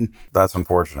was a shame. That's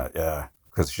unfortunate, yeah,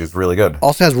 because she was really good.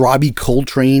 Also has Robbie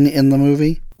Coltrane in the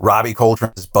movie. Robbie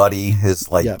Coltrane, his buddy, his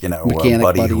mechanic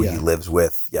buddy buddy, who he lives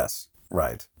with. Yes,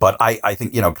 right. But I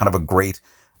think, kind of a great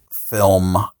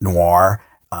film noir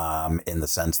in the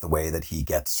sense the way that he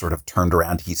gets sort of turned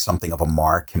around. He's something of a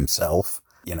mark himself,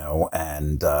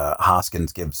 and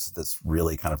Hoskins gives this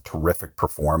really kind of terrific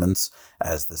performance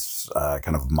as this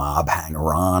kind of mob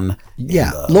hanger-on. Yeah,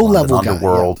 in the low-level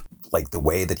underworld. guy. Yeah. Like the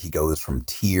way that he goes from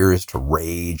tears to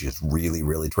rage is really,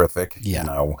 really terrific. Yeah.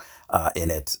 In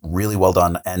it, really well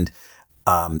done. And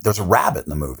there's a rabbit in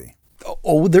the movie.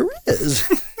 Oh, there is.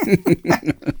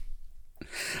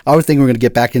 I was thinking we we're going to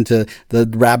get back into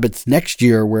the rabbits next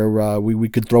year, where we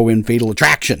could throw in Fatal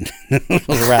Attraction.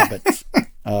 Those rabbits.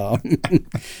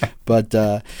 But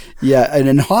and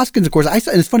then Hoskins, of course,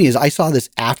 and it's funny, is I saw this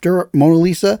after Mona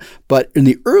Lisa, but in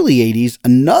the early 80s,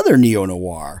 another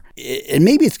neo-noir, and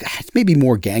maybe it's maybe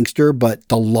more gangster, but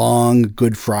The Long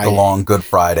Good Friday. The Long Good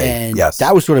Friday, and yes.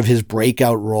 That was sort of his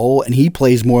breakout role, and he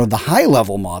plays more of the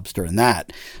high-level mobster in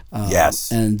that.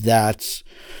 Yes. And that's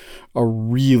a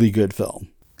really good film.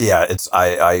 Yeah, it's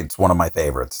one of my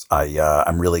favorites.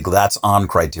 I'm really glad that's on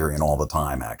Criterion all the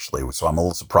time, actually. So I'm a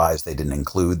little surprised they didn't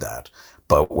include that.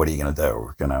 But what are you going to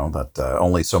do? That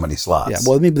only so many slots. Yeah,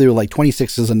 well, maybe they were like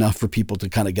 26 is enough for people to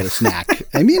kind of get a snack.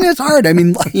 I mean, it's hard. I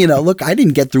mean, look, I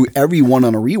didn't get through every one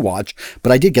on a rewatch,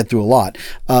 but I did get through a lot.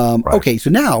 Okay, so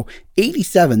now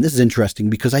 87, this is interesting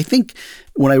because I think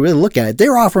when I really look at it,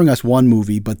 they're offering us one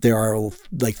movie, but there are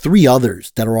like 3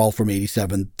 others that are all from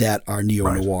 87 that are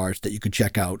neo-noirs that you could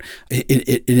check out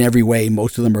in every way.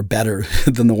 Most of them are better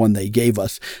than the one they gave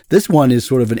us. This one is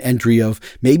sort of an entry of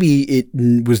maybe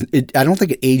I don't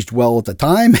think it aged well at the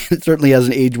time. It certainly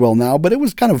hasn't aged well now, but it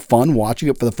was kind of fun watching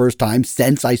it for the first time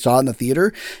since I saw it in the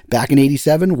theater back in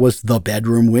 87 was The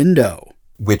Bedroom Window.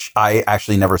 Which I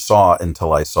actually never saw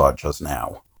until I saw it just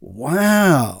now.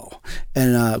 Wow.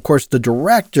 And of course, the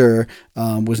director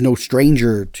was no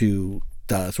stranger to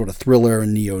the sort of thriller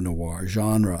and neo-noir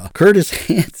genre. Curtis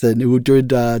Hanson, who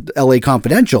did L.A.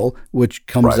 Confidential, which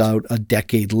comes out a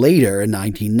decade later in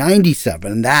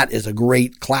 1997. And that is a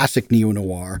great classic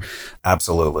neo-noir.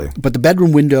 Absolutely. But The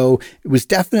Bedroom Window was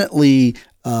definitely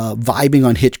vibing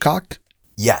on Hitchcock.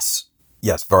 Yes.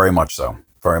 Yes, very much so.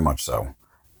 Very much so.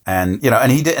 And,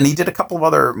 and he did a couple of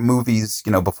other movies,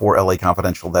 before L.A.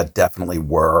 Confidential that definitely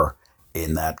were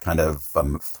in that kind of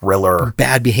thriller.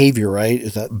 Bad Behavior, right?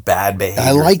 Is that Bad Behavior?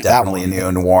 I like definitely that one.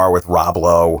 A neo-noir with Rob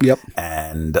Lowe. Yep.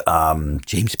 And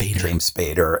James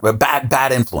Spader. But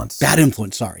Bad Influence. Bad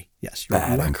Influence, sorry. Yes, you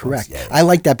are correct. Yeah. I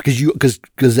like that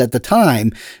because at the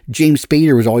time, James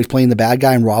Spader was always playing the bad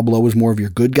guy and Rob Lowe was more of your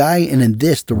good guy. And in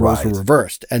this, the roles were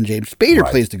reversed and James Spader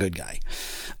plays the good guy.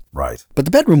 Right. But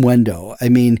The Bedroom Window, I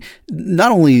mean,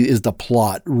 not only is the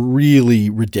plot really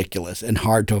ridiculous and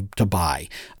hard to buy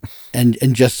and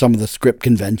just some of the script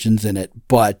conventions in it,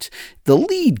 but the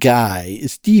lead guy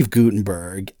is Steve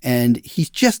Guttenberg and he's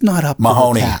just not up to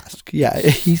the task. Yeah.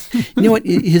 You know what?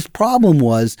 His problem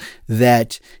was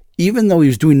that even though he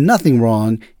was doing nothing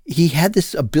wrong, he had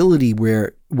this ability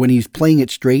where when he's playing it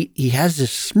straight, he has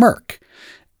this smirk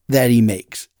that he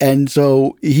makes. And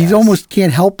so he's almost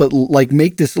can't help but like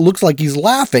make this, it looks like he's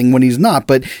laughing when he's not,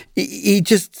 but he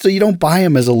just, so you don't buy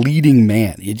him as a leading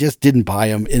man. You just didn't buy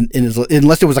him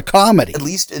unless it was a comedy. At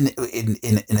least in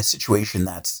a situation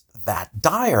that's that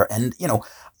dire. And,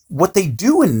 what they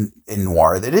do in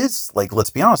noir, that is like, let's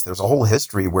be honest, there's a whole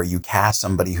history where you cast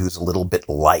somebody who's a little bit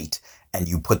light and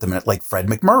you put them in it like Fred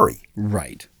McMurray.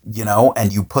 Right.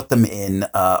 And you put them in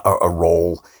a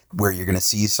role where you're going to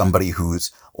see somebody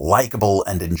who's likable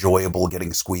and enjoyable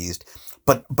getting squeezed.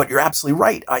 But you're absolutely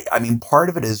right. I mean, part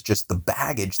of it is just the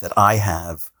baggage that I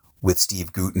have with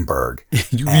Steve Guttenberg.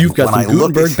 You've got some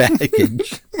Guttenberg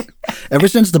baggage. Ever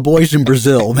since The Boys in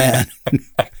Brazil, man.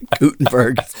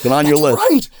 Guttenberg's been on your list.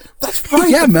 Right. That's right.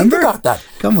 Yeah, remember? Think about that.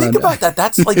 Think about that.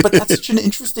 That's like, but that's such an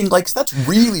interesting, like, that's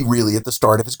really, really at the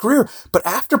start of his career. But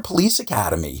after Police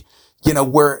Academy,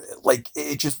 where like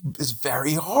it just is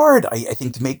very hard, I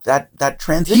think, to make that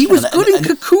transition. He was good in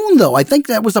Cocoon, though. I think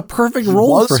that was a perfect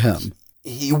role for him.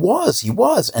 He was,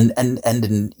 but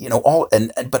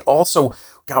also,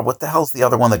 God, what the hell's the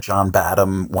other one that John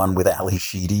Badham won with Ali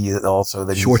Sheedy? Also,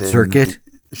 that Short Circuit.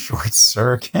 Short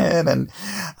Circuit, and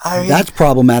I mean, that's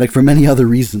problematic for many other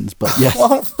reasons. But yes,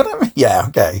 yeah,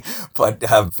 okay. But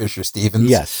Fisher Stevens,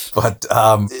 yes. But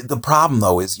the problem,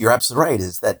 though, is you're absolutely right.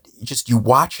 Is that you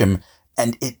watch him,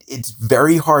 and it's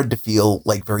very hard to feel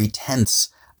like very tense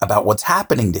about what's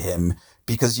happening to him.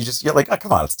 Because you're like, oh,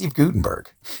 come on, it's Steve Guttenberg.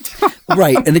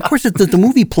 Right. And of course, the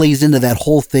movie plays into that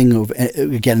whole thing of,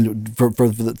 again, from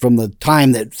the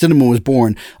time that cinema was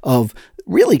born, of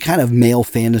really kind of male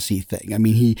fantasy thing. I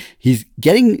mean, he's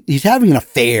having an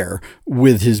affair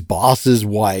with his boss's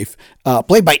wife,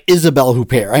 played by Isabelle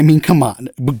Huppert. I mean, come on.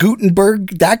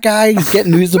 Guttenberg, that guy is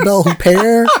getting Isabelle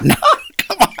Huppert? No.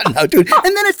 No, dude.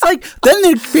 And then it's like, then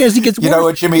the fantasy gets worse. You know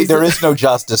what, Jimmy? There is no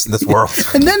justice in this world.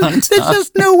 And then there's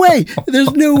just no way.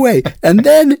 There's no way. And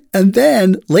then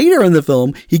later in the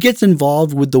film, he gets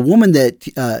involved with the woman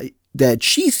that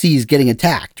she sees getting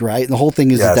attacked, right? And the whole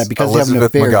thing is that because they have an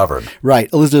affair. McGovern. Right,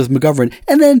 Elizabeth McGovern.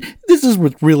 And then this is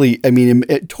what really, I mean,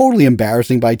 totally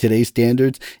embarrassing by today's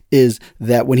standards, is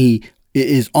that when he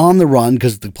is on the run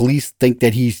because the police think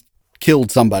that he's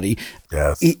killed somebody.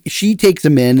 Yes. She takes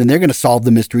him in and they're going to solve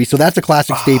the mystery. So that's a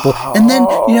classic staple. And then,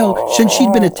 since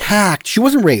she'd been attacked, she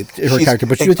wasn't raped, character,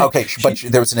 but she was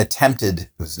there was an attempted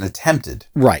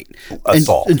right.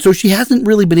 assault. And so she hasn't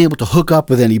really been able to hook up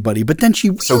with anybody, but then she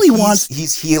really wants.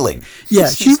 He's healing. Yeah.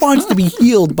 She wants to be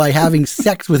healed by having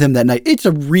sex with him that night. It's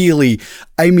it's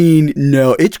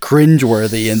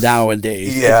cringeworthy and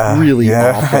nowadays. Yeah. It's really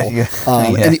awful. Yeah.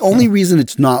 And the only reason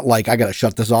it's not like, I got to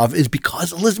shut this off, is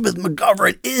because Elizabeth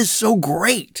McGovern is so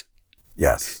great.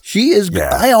 Yes. She is.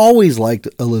 Yeah. I always liked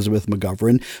Elizabeth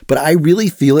McGovern, but I really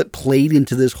feel it played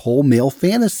into this whole male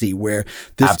fantasy where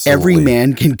this every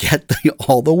man can get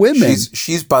all the women.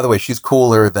 She's by the way, she's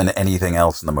cooler than anything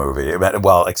else in the movie.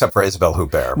 Well, except for Isabelle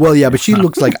Huppert. Well, yeah, but she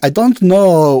looks like, I don't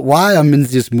know why I'm in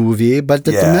this movie, but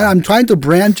I'm trying to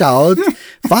branch out.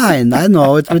 Fine, I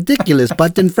know it's ridiculous,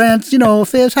 but in France,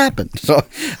 affairs happen. So,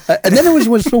 and then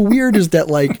what's so weird is that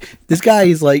like this guy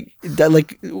is like that,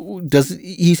 like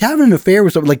he's having an affair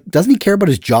with someone. Like, doesn't he care about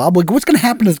his job? Like, what's going to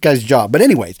happen to this guy's job? But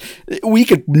anyways, we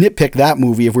could nitpick that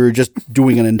movie if we were just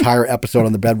doing an entire episode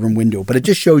on The Bedroom Window. But it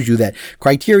just shows you that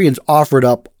Criterion's offered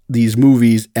up these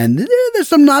movies, and there's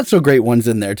some not so great ones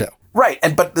in there too. Right,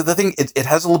 but the thing, it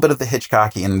has a little bit of the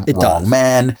Hitchcockian wrong does.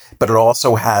 man, but it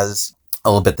also has a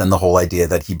little bit then the whole idea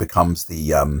that he becomes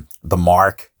the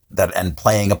mark that and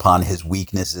playing upon his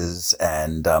weaknesses,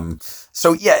 and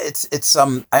so yeah, it's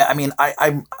I mean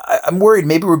I'm worried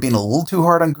maybe we're being a little too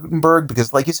hard on Gutenberg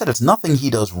because, like you said, it's nothing he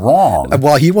does wrong.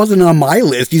 Well, he wasn't on my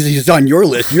list. He's on your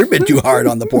list. You've been too hard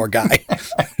on the poor guy.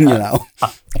 No,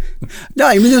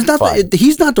 I mean, there's nothing.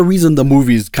 He's not the reason the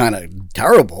movie's kind of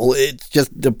terrible. It's just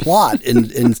the plot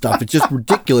and stuff. It's just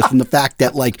ridiculous. And the fact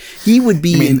that like he would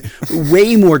be in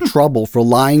way more trouble for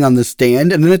lying on the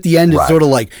stand, and then at the end it's sort of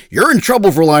like, you're in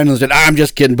trouble for lying on the stand. I'm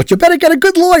just kidding, but you better get a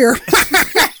good lawyer.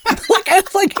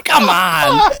 It's like, come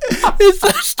on. It's so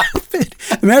stupid.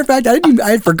 As a matter of fact, I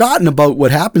had forgotten about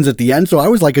what happens at the end, so I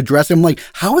was like addressing him like,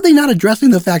 how are they not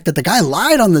addressing the fact that the guy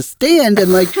lied on the stand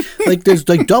and like there's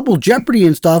like double jeopardy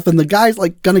and stuff, and the guy's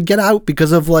like gonna get out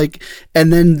because of like,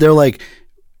 and then they're like,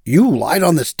 you lied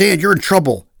on the stand, you're in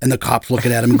trouble. And the cop's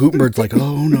looking at him, and Gutenberg's like,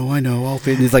 oh no, I know, I'll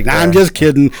fit. And he's like, nah, I'm just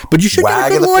kidding, but you should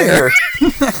get a good lawyer.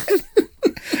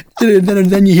 And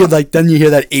then you hear that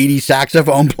 80s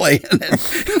saxophone play, and then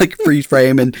like freeze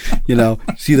frame, and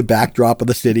see the backdrop of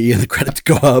the city, and the credits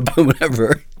go up and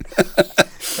whatever.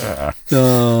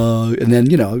 And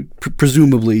then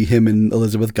presumably him and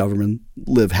Elizabeth Government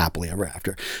live happily ever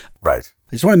after. Right.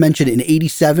 I just want to mention in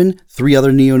 '87 3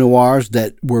 other neo-noirs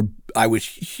that were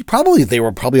they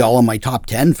were probably all in my top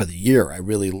 10 for the year. I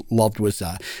really loved was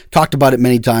talked about it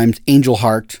many times. Angel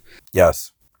Heart.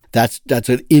 Yes. That's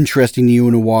an interesting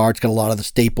neo-noir. It's got a lot of the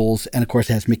staples. And, of course,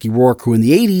 it has Mickey Rourke, who in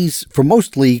the 80s, for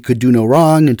mostly, could do no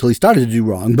wrong until he started to do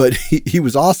wrong. But he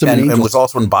was awesome. And was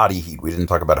also in Body Heat. We didn't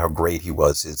talk about how great he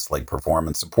was. His, like,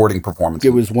 supporting performance. It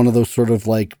was one of those sort of,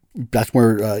 like, that's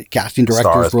where casting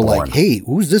directors were like, hey,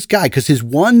 who's this guy? Because he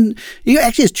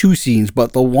actually has 2 scenes,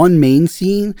 but the one main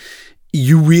scene,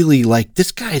 you really like,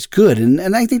 this guy's good.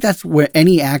 And I think that's where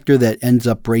any actor that ends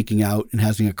up breaking out and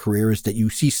having a career is that you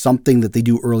see something that they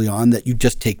do early on that you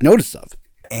just take notice of.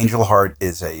 Angel Heart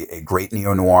is a great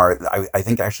neo-noir. I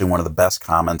think actually one of the best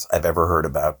comments I've ever heard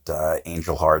about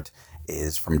Angel Heart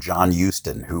is from John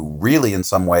Huston, who really in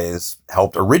some ways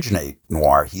helped originate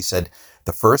noir. He said,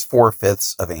 the first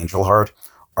 4/5 of Angel Heart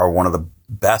are one of the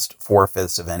best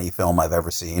 4/5 of any film I've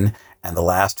ever seen. And the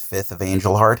last 5th of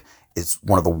Angel Heart is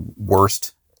one of the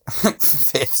worst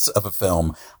 5ths of a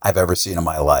film I've ever seen in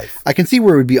my life. I can see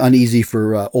where it would be uneasy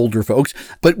for older folks.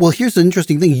 But, well, here's the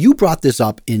interesting thing. You brought this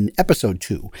up in episode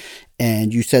 2,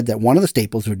 and you said that one of the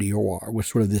staples of neo-noir was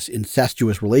sort of this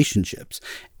incestuous relationships.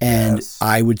 And yes.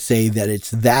 I would say that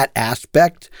it's that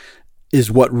aspect is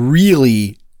what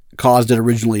really caused it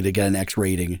originally to get an X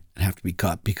rating and have to be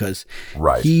cut, because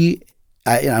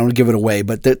I don't want to give it away,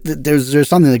 but there's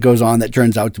something that goes on that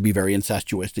turns out to be very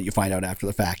incestuous that you find out after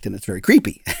the fact, and it's very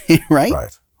creepy, right?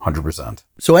 Right, 100%.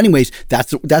 So, anyways,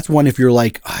 that's one. If you're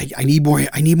like, I need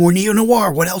more neo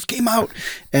noir. What else came out?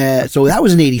 So that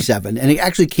was in '87, and it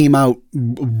actually came out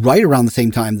right around the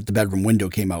same time that The Bedroom Window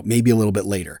came out, maybe a little bit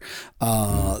later.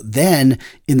 Then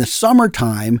in the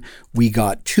summertime, we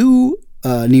got 2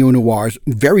 neo-noirs,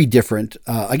 very different.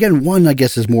 Again, one, I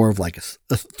guess, is more of like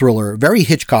a thriller, very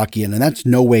Hitchcockian, and that's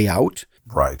No Way Out.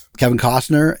 Right. Kevin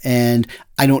Costner. And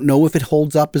I don't know if it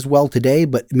holds up as well today,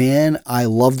 but man, I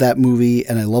love that movie,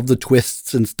 and I love the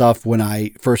twists and stuff when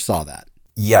I first saw that.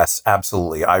 Yes,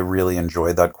 absolutely. I really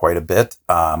enjoyed that quite a bit.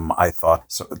 I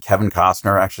thought Kevin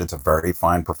Costner, actually, it's a very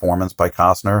fine performance by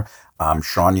Costner.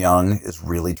 Sean Young is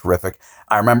really terrific.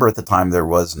 I remember at the time there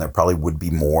probably would be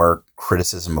more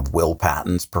criticism of Will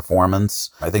Patton's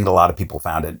performance. I think a lot of people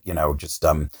found it, just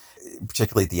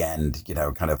particularly at the end,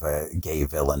 kind of a gay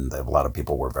villain that a lot of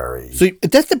people were very... So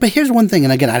but here's one thing,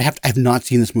 and again, I have not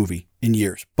seen this movie in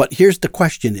years, but here's the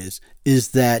question is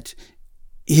that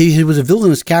he was a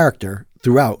villainous character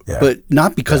throughout, Yeah. but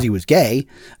not because he was gay.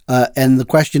 And the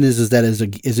question is that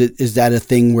is that a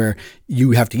thing where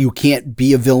you can't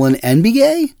be a villain and be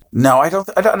gay? No, I don't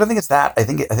think it's that. I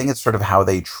think it's sort of how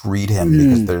they treat him,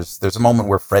 because there's a moment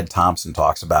where Fred Thompson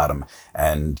talks about him,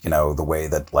 and the way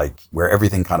that like where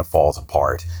everything kind of falls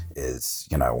apart is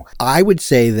I would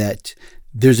say that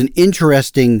there's an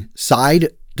interesting side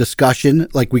discussion,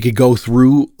 like we could go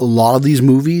through a lot of these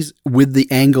movies with the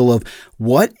angle of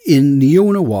what in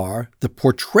neo-noir the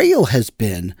portrayal has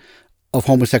been of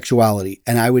homosexuality.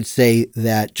 And I would say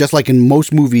that just like in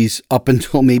most movies up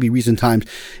until maybe recent times,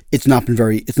 it's not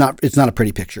a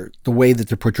pretty picture, the way that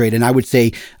they're portrayed. And I would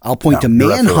say I'll point to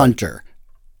Manhunter.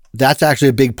 That's actually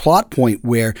a big plot point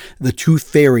where the Tooth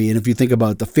Fairy, and if you think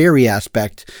about it, the fairy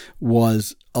aspect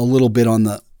was a little bit on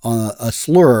a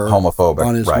slur, homophobic,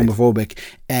 on his right. homophobic.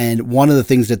 And one of the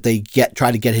things that they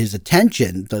try to get his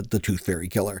attention, the Tooth Fairy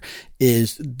killer,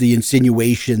 is the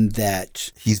insinuation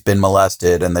that he's been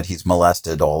molested and that he's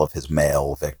molested all of his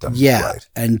male victims. Yeah. Right.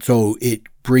 And so it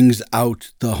brings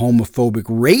out the homophobic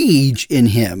rage in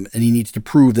him, and he needs to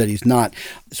prove that he's not.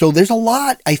 So there's a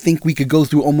lot. I think we could go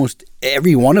through almost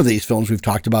every one of these films we've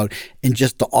talked about in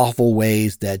just the awful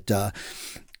ways that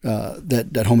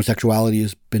that homosexuality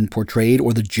has been portrayed,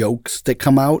 or the jokes that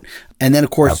come out. And then, of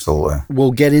course, Absolutely.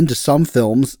 We'll get into some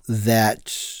films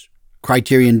that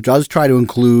Criterion does try to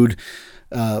include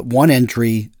one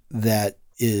entry that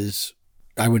is,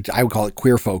 I would call it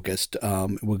queer focused.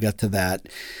 We'll get to that.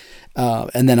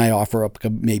 And then I offer up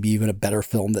maybe even a better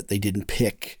film that they didn't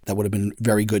pick that would have been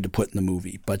very good to put in the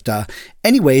movie. But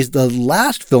anyways, the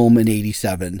last film in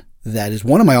 87 that is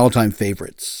one of my all-time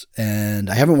favorites, and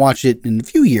I haven't watched it in a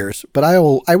few years, but I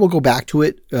will go back to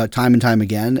it time and time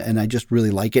again, and I just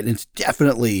really like it. And it's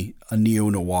definitely a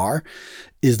neo-noir,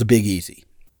 is The Big Easy.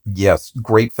 Yes,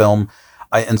 great film.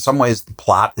 In some ways, the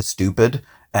plot is stupid.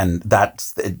 And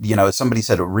that's, as somebody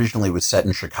said, originally it was set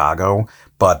in Chicago.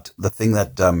 But the thing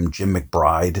that Jim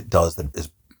McBride does that is,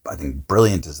 I think,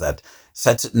 brilliant is that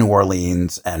sets it in New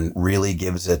Orleans and really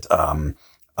gives it a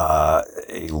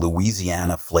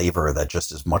Louisiana flavor that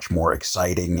just is much more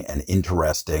exciting and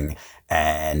interesting.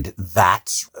 And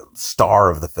that star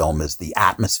of the film is the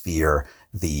atmosphere,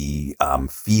 the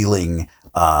feeling,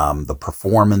 the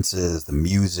performances, the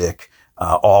music.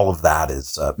 All of that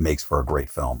makes for a great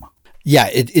film. Yeah,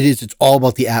 it is. It's all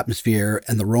about the atmosphere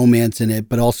and the romance in it,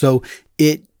 but also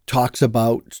it talks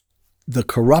about the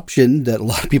corruption that a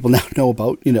lot of people now know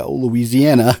about,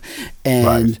 Louisiana,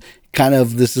 and kind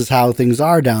of this is how things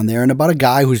are down there, and about a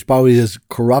guy who's probably as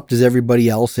corrupt as everybody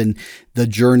else, and the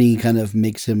journey kind of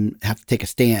makes him have to take a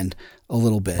stand a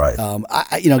little bit. Right.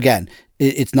 Again,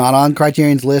 it's not on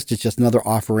Criterion's list. It's just another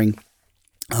offering.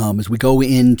 As we go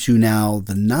into now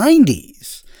the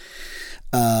 90s,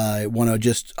 I want to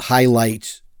just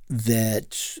highlight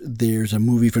that there's a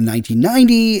movie from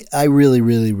 1990 I really,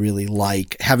 really, really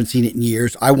like. Haven't seen it in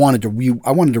years. I wanted to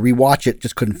rewatch it,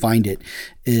 just couldn't find it.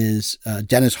 Is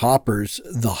Dennis Hopper's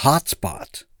The Hot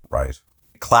Spot. Right.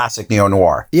 Classic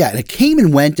neo-noir. Yeah, and it came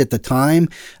and went at the time.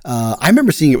 I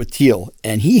remember seeing it with Teal,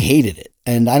 and he hated it.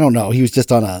 And I don't know, he was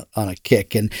just on a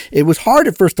kick, and it was hard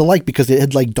at first to like because it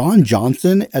had like Don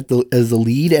Johnson as the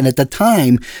lead, and at the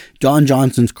time, Don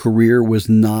Johnson's career was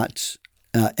not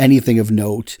anything of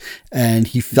note, and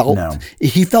he felt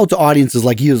to audiences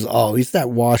like he's that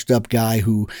washed up guy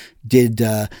who did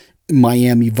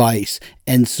Miami Vice,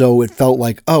 and so it felt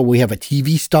like, we have a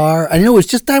TV star. I know it's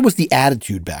just that was the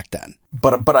attitude back then.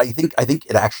 But I think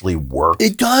it actually worked.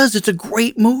 It does. It's a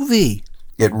great movie.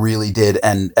 It really did.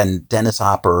 And Dennis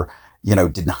Hopper,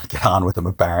 did not get on with him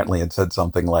apparently, and said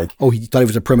something like, he thought he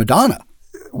was a prima donna.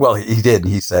 Well, he did.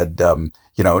 He said, no.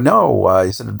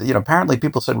 He said, apparently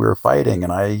people said we were fighting.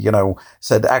 And I,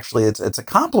 said, actually, it's a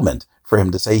compliment for him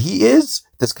to say he is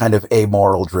this kind of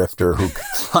amoral drifter who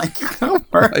oh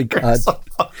my God.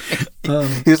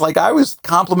 He was like, I was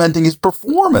complimenting his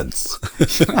performance.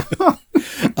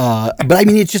 But I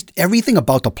mean, it's just everything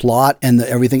about the plot and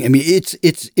everything. I mean,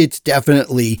 it's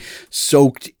definitely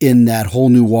soaked in that whole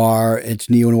noir. It's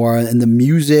neo-noir, and the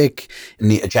music.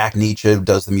 Jack Nietzsche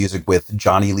does the music with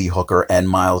Johnny Lee Hooker and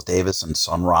Miles Davis and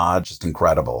Sun Ra. Just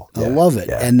incredible. I love it.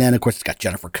 Yeah. And then, of course, it's got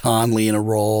Jennifer Connelly in a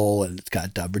role, and it's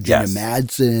got Virginia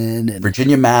Madsen. And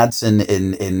Virginia Madsen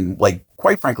in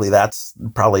quite frankly, that's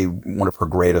probably one of her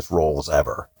greatest roles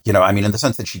ever. In the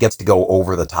sense that she gets to go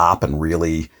over the top and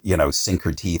really, sink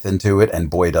her teeth into it. And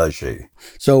boy, does she.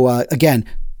 So again,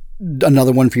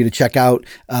 another one for you to check out.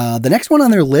 The next one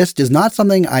on their list is not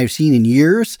something I've seen in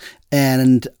years.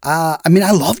 And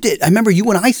I loved it. I remember you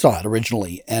and I saw it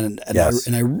originally, and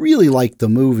I really liked the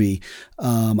movie.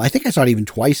 I think I saw it even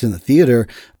twice in the theater.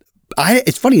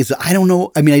 It's funny, is I don't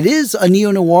know. I mean, it is a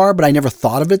neo-noir, but I never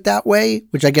thought of it that way,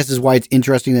 which I guess is why it's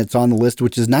interesting that it's on the list,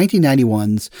 which is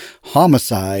 1991's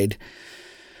Homicide.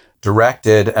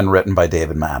 Directed and written by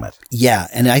David Mamet. Yeah,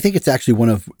 and I think it's actually one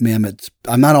of Mamet's.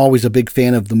 I'm not always a big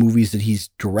fan of the movies that he's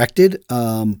directed,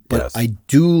 but yes. I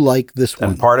do like this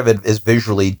one. And part of it is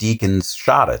visually, Deakins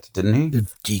shot it, didn't he?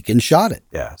 Deakins shot it.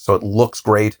 Yeah, so it looks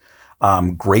great.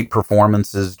 Great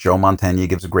performances. Joe Mantegna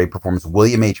gives a great performance.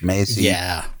 William H. Macy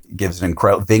gives an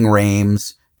incredible. Ving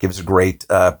Rhames gives a great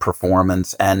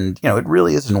performance. And, it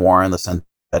really is noir in the sense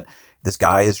that this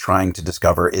guy is trying to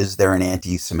discover, is there an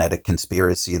anti-Semitic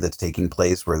conspiracy that's taking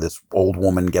place where this old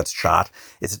woman gets shot?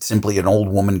 Is it simply an old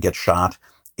woman gets shot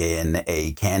in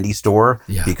a candy store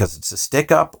because it's a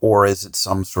stick-up? Or is it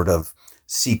some sort of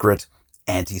secret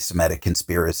anti-Semitic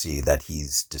conspiracy that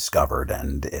he's discovered?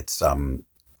 And it's,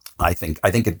 I think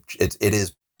it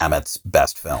is Mamet's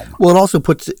best film. Well, it also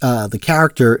puts the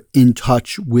character in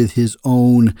touch with his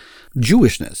own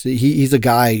Jewishness. He's a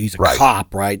guy, he's a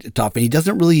cop, right? Tough. And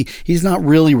he's not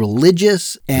really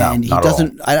religious, and he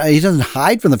doesn't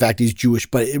hide from the fact he's Jewish,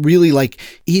 but it really, like,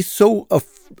 he's so, I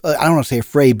don't want to say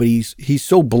afraid, but he's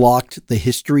so blocked the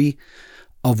history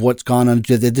of what's gone on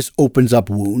that this opens up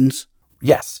wounds.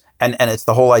 Yes. And it's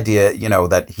the whole idea,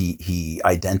 that he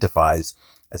identifies,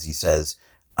 as he says,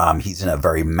 he's in a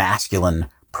very masculine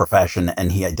profession,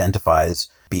 and he identifies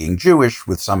being Jewish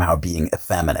with somehow being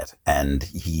effeminate. And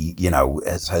he,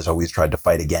 has always tried to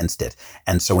fight against it.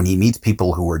 And so when he meets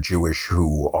people who are Jewish,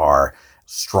 who are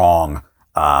strong,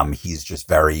 he's just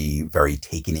very, very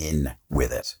taken in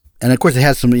with it. And of course, it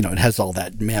has some, it has all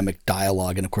that Mamet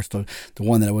dialogue. And of course, the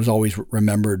one that I was always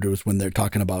remembered was when they're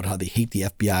talking about how they hate the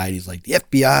FBI. And he's like, the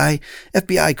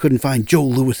FBI couldn't find Joe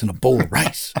Louis in a bowl of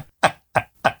rice.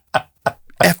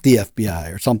 F the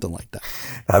FBI or something like that.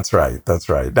 That's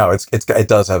right. No, it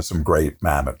does have some great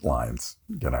Mamet lines,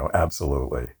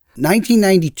 absolutely.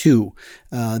 1992.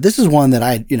 This is one that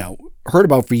I, heard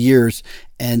about for years.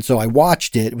 And so I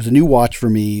watched it. It was a new watch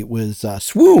for me. It was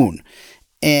Swoon.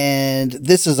 And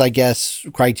this is, I guess,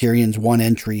 Criterion's one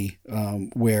entry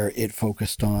where it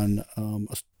focused on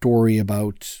a story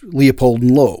about Leopold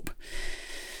and Loeb.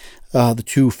 The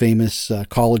two famous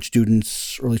college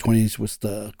students, early 20s, was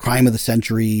the crime of the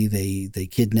century. They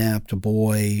kidnapped a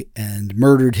boy and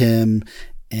murdered him,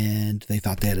 and they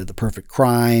thought they had the perfect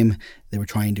crime. They were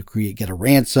trying to get a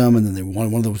ransom, and then one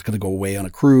of them was going to go away on a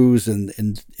cruise,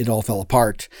 and it all fell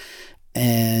apart.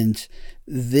 And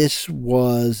this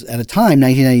was, at a time,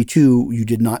 1992, you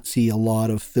did not see a lot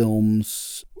of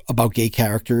films about gay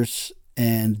characters,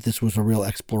 and this was a real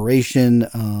exploration.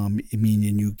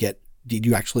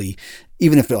 You actually,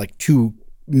 even if they're like two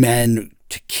men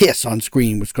to kiss on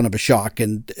screen was kind of a shock,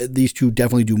 and these two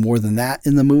definitely do more than that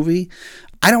in the movie.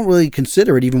 I don't really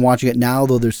consider it, even watching it now,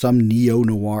 though there's some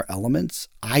neo-noir elements.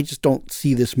 I just don't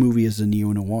see this movie as a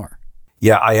neo-noir.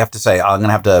 Yeah, I have to say, I'm going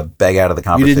to have to beg out of the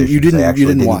conversation. You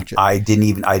didn't watch it. I didn't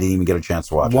even get a chance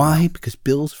to watch it. Why? Because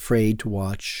Bill's afraid to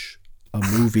watch a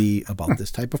movie about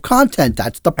this type of content.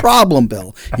 That's the problem,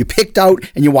 Bill. You picked out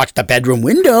and you watched The Bedroom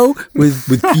Window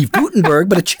with Keith Guttenberg,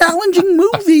 but a challenging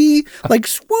movie like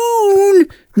Swoon.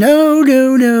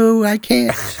 No, I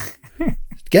can't.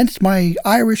 Against my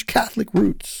Irish Catholic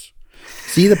roots.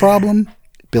 See the problem?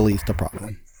 Billy's the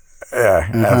problem. Yeah,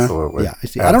 absolutely. Yeah, I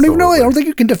see. I don't even know. I don't think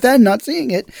you can defend not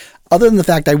seeing it, other than the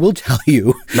fact I will tell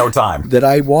you. No time. That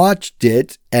I watched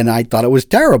it and I thought it was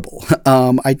terrible.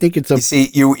 I think it's a. You see,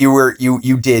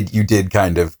 you did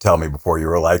kind of tell me before. You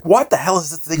were like, "What the hell is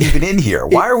this thing even in here?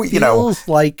 Why are we?" It feels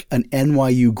like an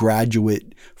NYU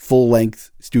graduate full-length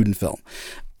student film.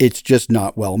 It's just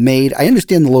not well made. I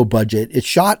understand the low budget. It's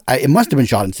shot. It must have been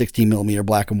shot in 16mm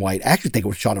black and white. I actually think it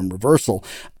was shot in reversal.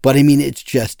 But I mean, it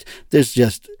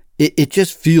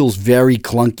just feels very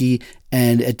clunky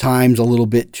and at times a little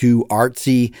bit too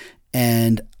artsy.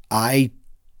 And I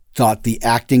thought the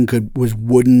acting was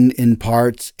wooden in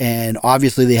parts, and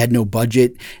obviously they had no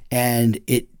budget, and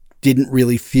it didn't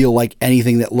really feel like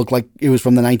anything that looked like it was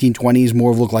from the 1920s.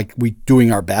 More looked like we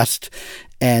doing our best.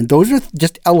 And those are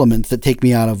just elements that take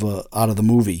me out of the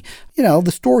movie.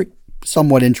 The story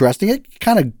somewhat interesting. It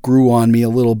kind of grew on me a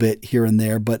little bit here and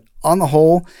there, but on the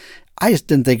whole, I just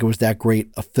didn't think it was that great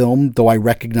a film, though I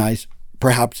recognize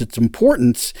perhaps its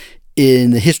importance in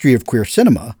the history of queer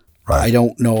cinema. Right. I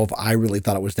don't know if I really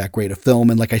thought it was that great a film.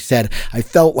 And like I said, I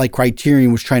felt like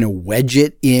Criterion was trying to wedge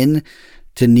it in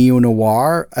to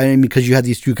neo-noir. I mean, because you had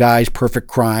these two guys, perfect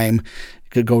crime,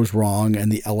 it goes wrong, and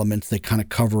the elements that kind of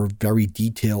cover very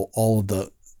detail all of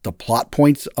the plot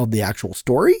points of the actual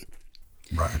story.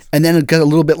 Right. And then it got a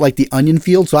little bit like The Onion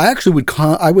Field. So I actually would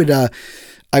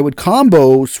I would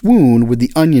combo Swoon with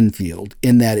The Onion Field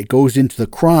in that it goes into the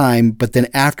crime, but then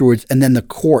afterwards, and then the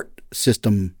court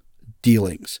system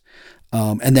dealings.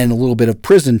 And then a little bit of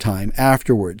prison time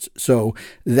afterwards. So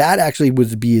that actually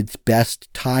would be its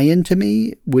best tie-in to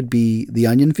me, would be The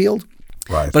Onion Field.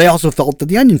 Right. But I also felt that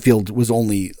The Onion Field was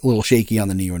only a little shaky on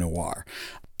the neo-noir.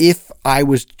 If I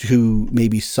was to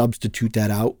maybe substitute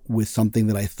that out with something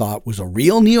that I thought was a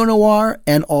real neo-noir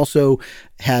and also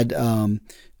had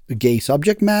gay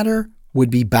subject matter, would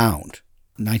be Bound.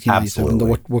 1997,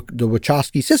 the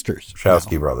Wachowski sisters.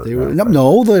 Wachowski brothers.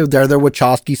 They're the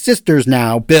Wachowski sisters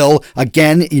now. Bill,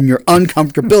 again, in your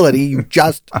uncomfortability, you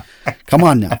just come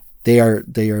on now. They are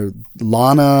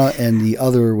Lana and the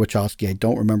other Wachowski. I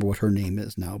don't remember what her name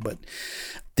is now, but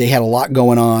they had a lot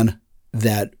going on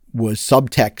that was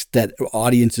subtext that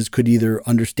audiences could either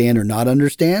understand or not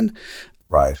understand.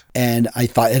 Right. And I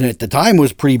thought, and at the time it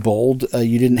was pretty bold.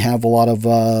 You didn't have a lot of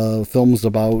films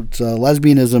about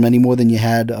lesbianism any more than you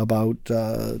had about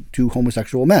two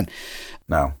homosexual men.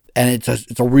 No. And it's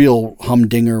a real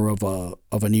humdinger of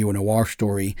a neo-noir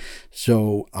story.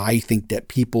 So I think that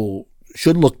people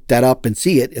should look that up and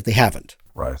see it if they haven't.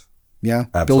 Right. Yeah.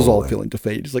 Absolutely. Bill's all feeling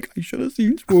defeated. He's like, I should have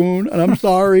seen Swoon, and I'm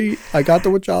sorry. I got the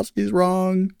Wachowskis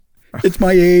wrong. It's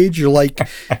my age. You're like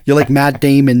Matt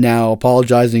Damon now,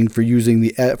 apologizing for using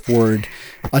the F word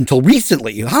until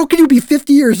recently. How can you be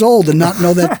 50 years old and not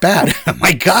know that's bad? Oh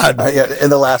my God. In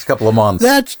the last couple of months.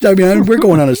 We're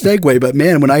going on a segue, but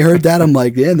man, when I heard that, I'm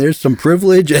like, man, there's some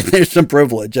privilege and there's some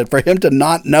privilege. And for him to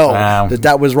not know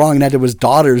that was wrong and had his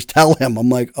daughters tell him, I'm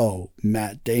like, oh,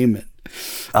 Matt Damon.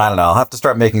 I don't know. I'll have to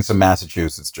start making some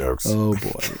Massachusetts jokes. Oh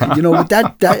boy. You know,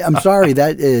 that I'm sorry.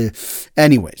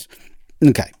 Anyways.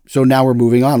 Okay, so now we're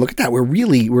moving on. Look at that. We're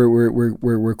really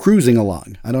we're cruising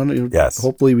along. I don't know. Yes.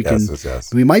 Hopefully we can.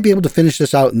 Yes. We might be able to finish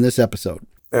this out in this episode.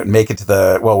 Make it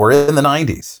to we're in the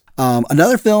 90s.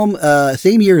 Another film,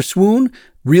 same year as Swoon.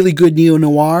 Really good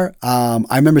neo-noir. I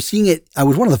remember seeing it. I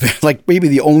was one of the maybe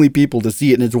the only people to see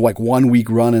it, and it's like 1 week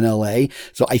run in LA.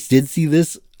 So I did see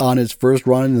this on its first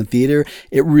run in the theater.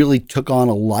 It really took on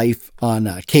a life on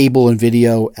cable and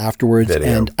video afterwards.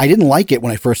 And I didn't like it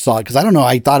when I first saw it because I don't know.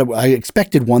 I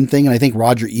expected one thing, and I think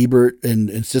Roger Ebert and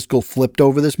Siskel flipped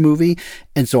over this movie,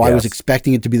 and so I was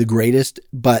expecting it to be the greatest.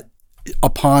 But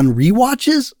upon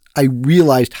rewatches, I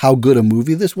realized how good a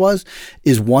movie this was.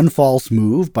 Is One False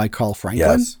Move by Carl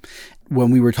Franklin. Yes.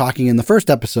 When we were talking in the first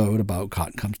episode about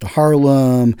Cotton Comes to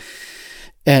Harlem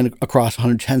and Across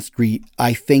 110th Street,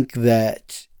 I think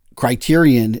that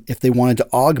Criterion, if they wanted to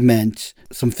augment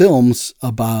some films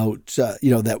about,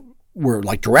 that were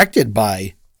like directed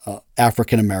by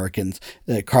African Americans,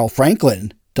 Carl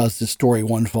Franklin does this story,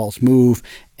 One False Move,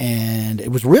 and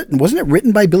it was wasn't it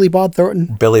written by Billy Bob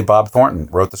Thornton? Billy Bob Thornton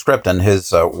wrote the script, and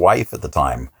his wife at the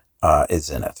time is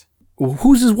in it.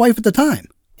 Who's his wife at the time?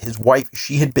 His wife,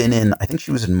 she had been in, I think she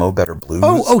was in Mo Better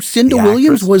Blues. Cinda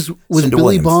Williams was Cinda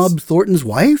Billy Williams. Bob Thornton's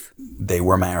wife? They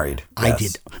were married.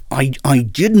 Yes. I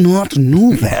did not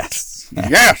know that.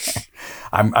 Yes.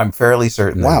 I'm fairly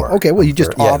certain they were. Okay, well, you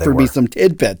just offered me some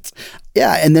tidbits.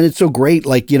 Yeah, and then it's so great,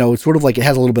 it's sort of like it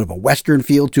has a little bit of a Western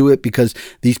feel to it because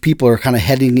these people are kind of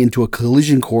heading into a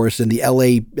collision course, and the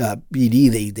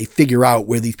LAPD, they figure out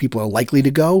where these people are likely to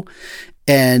go.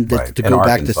 And to go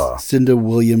back to Cinda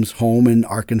Williams' home in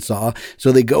Arkansas.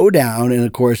 So they go down, and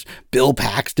of course, Bill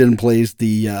Paxton plays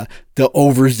the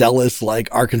overzealous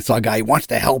Arkansas guy. He wants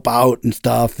to help out and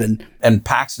stuff. And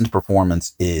Paxton's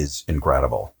performance is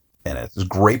incredible in it. It's a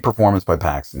great performance by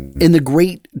Paxton. In the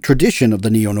great tradition of the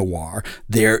neo-noir,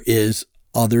 there is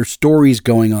other stories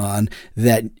going on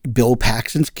that Bill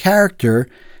Paxton's character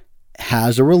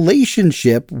has a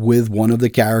relationship with one of the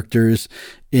characters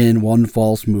in One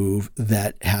False Move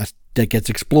that gets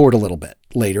explored a little bit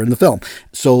later in the film.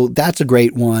 So that's a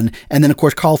great one. And then, of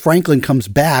course, Carl Franklin comes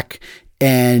back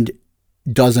and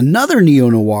does another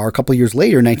neo-noir a couple of years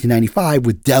later, 1995,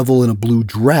 with Devil in a Blue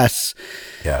Dress,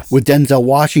 with Denzel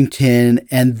Washington.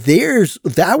 And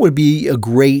that would be a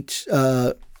great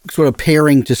sort of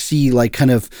pairing to see, I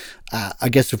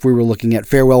guess if we were looking at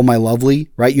Farewell, My Lovely,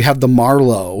 right? You have the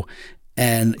Marlowe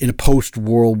and in a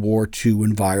post-World War II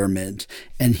environment.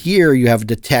 And here you have a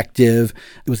detective.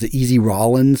 It was the Easy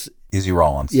Rawlins.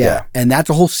 Yeah. And that's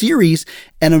a whole series.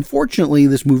 And unfortunately,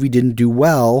 this movie didn't do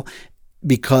well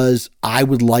because I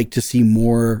would like to see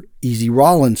more Easy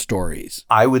Rawlins stories.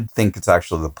 I would think it's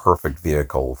actually the perfect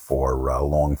vehicle for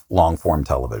long form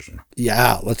television.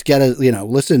 Yeah, let's get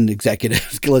listen,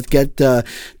 executives, let's get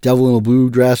Devil in a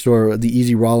Blue Dress or the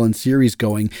Easy Rawlins series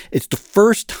going. It's the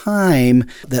first time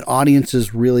that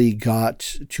audiences really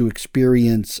got to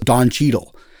experience Don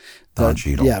Cheadle. Don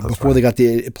Cheadle. Yeah, before they got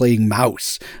the playing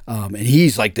Mouse. And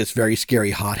he's like this very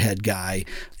scary hothead guy.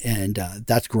 And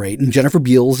that's great. And Jennifer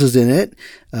Beals is in it.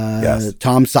 Yes.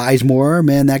 Tom Sizemore,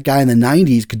 man, that guy in the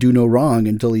 90s could do no wrong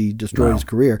until he destroyed his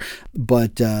career.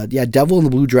 But Devil in the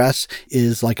Blue Dress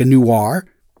is like a noir.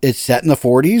 It's set in the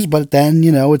 40s, but then,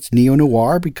 it's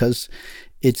neo-noir because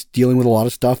it's dealing with a lot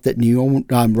of stuff that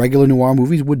regular noir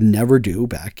movies would never do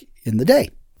back in the day.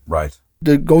 Right.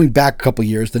 Going back a couple of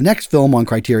years, the next film on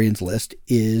Criterion's list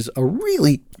is a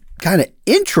really kind of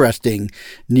interesting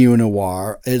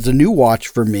neo-noir. It's a new watch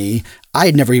for me. I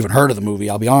had never even heard of the movie,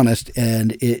 I'll be honest,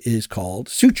 and it is called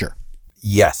Suture.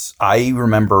 Yes, I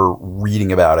remember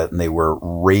reading about it, and they were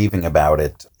raving about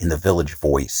it in the Village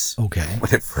Voice. Okay.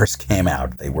 When it first came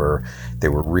out, they were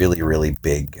really, really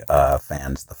big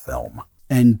fans of the film.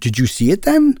 And did you see it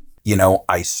then?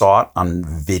 I saw it on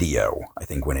video, I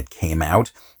think, when it came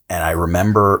out. And I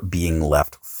remember being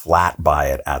left flat by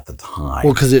it at the time.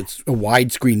 Well, because it's a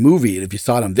widescreen movie, and if you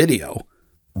saw it on video.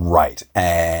 Right.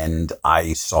 And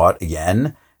I saw it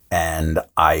again, and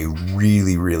I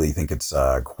really, really think it's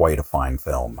quite a fine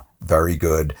film. Very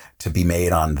good to be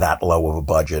made on that low of a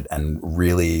budget, and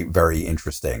really very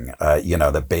interesting.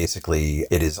 That basically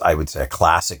it is, I would say, a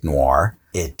classic noir.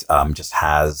 It just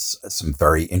has some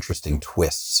very interesting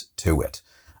twists to it.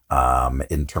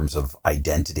 In terms of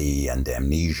identity and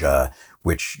amnesia,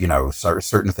 which,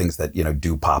 certain things that,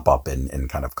 do pop up in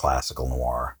kind of classical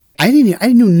noir. I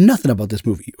knew nothing about this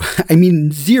movie. I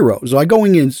mean, zero. So I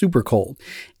going in super cold.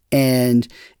 And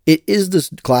it is this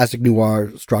classic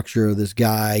noir structure. This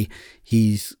guy,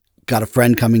 he's got a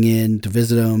friend coming in to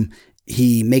visit him.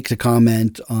 He makes a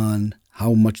comment on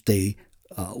how much they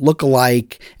look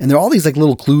alike, and there are all these like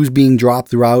little clues being dropped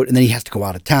throughout, and then he has to go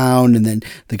out of town, and then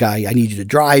the guy, I need you to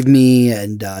drive me,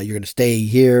 and you're going to stay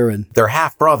here, and they're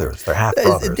half brothers.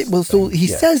 Well, so he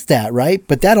says that, right?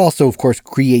 But that also, of course,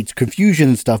 creates confusion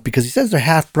and stuff, because he says they're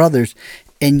half brothers,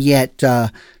 and yet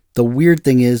the weird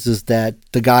thing is that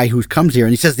the guy who comes here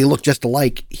and he says they look just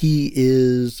alike, he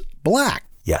is black.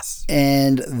 Yes,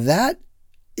 and that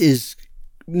is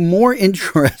more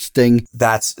interesting.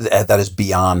 That is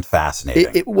beyond fascinating.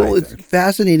 It's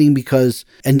fascinating because,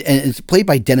 and it's played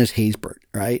by Dennis Haysbert,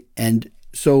 right? And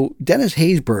so Dennis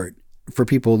Haysbert, for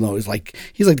people who know, he's like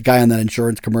the guy on that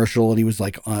insurance commercial, and he was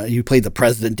like, he played the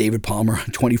president David Palmer on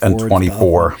 24. And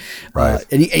 24, right?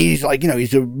 And he's like,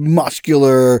 he's a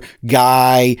muscular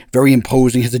guy, very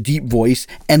imposing, has a deep voice,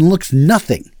 and looks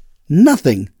nothing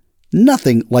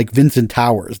like Vincent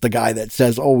Towers, the guy that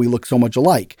says, "Oh, we look so much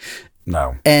alike."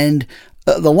 No. And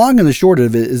the long and the short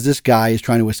of it is this guy is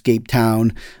trying to escape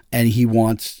town, and he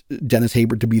wants Dennis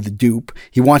Haysbert to be the dupe.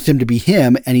 He wants him to be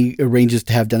him, and he arranges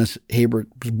to have Dennis Haysbert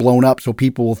blown up so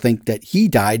people will think that he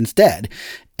died instead.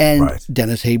 And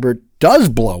Dennis Haysbert does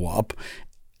blow up,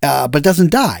 but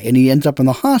doesn't die, and he ends up in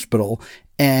the hospital.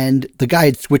 And the guy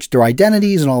had switched their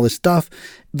identities and all this stuff.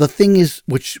 The thing is,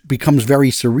 which becomes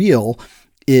very surreal,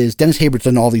 is Dennis Haybert's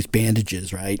done all these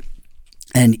bandages, right?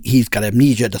 And he's got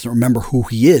amnesia, doesn't remember who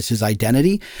he is, his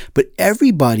identity. But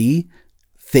everybody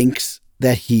thinks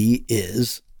that he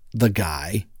is the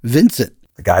guy, Vincent.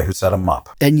 The guy who set him up.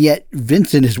 And yet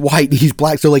Vincent is white and he's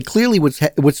black. So like clearly what's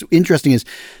interesting is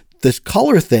this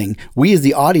color thing. We as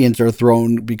the audience are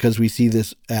thrown because we see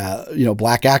this,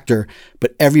 black actor,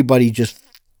 but everybody just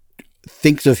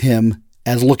thinks of him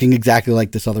as looking exactly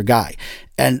like this other guy.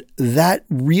 And that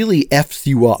really F's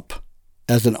you up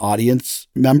as an audience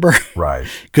member. Right.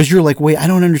 Because you're like, wait, I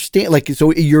don't understand. Like,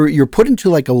 so you're put into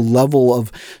like a level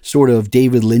of sort of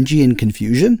David Lynchian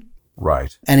confusion.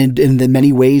 Right. And in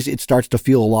many ways, it starts to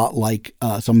feel a lot like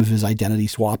some of his identity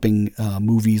swapping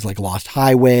movies like Lost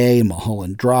Highway,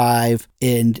 Mulholland Drive.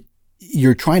 And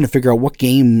you're trying to figure out what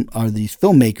game are these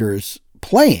filmmakers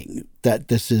playing, that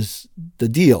this is the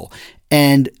deal.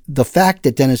 And the fact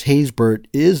that Dennis Haysbert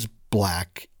is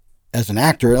black as an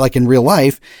actor, like in real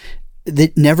life,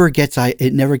 it never gets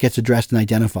addressed and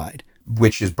identified.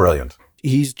 Which is brilliant.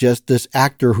 He's just this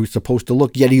actor who's supposed to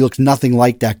look, yet he looks nothing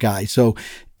like that guy. So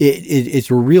it's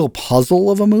a real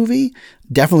puzzle of a movie.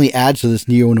 Definitely adds to this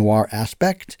neo-noir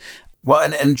aspect. Well,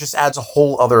 and just adds a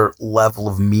whole other level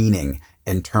of meaning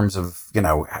in terms of,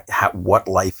 what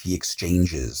life he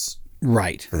exchanges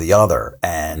right for the other,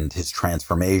 and his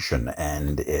transformation.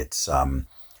 And it's a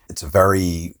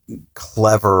very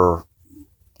clever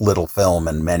little film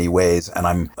in many ways,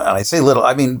 and I say little,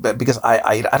 I mean, because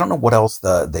I don't know what else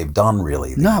they've done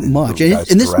really. Not much,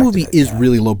 and this movie is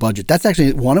really low budget. That's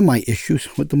actually one of my issues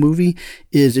with the movie.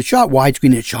 Is it shot widescreen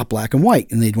and it shot black and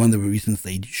white, and one of the reasons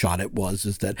they shot it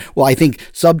is that, well, I think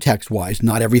subtext wise,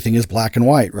 not everything is black and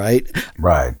white, right?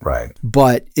 Right, right.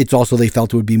 But it's also they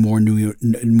felt it would be more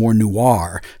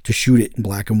noir to shoot it in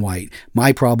black and white.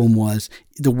 My problem was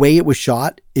the way it was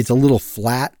shot. It's a little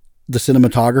flat, the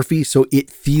cinematography, so it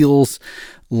feels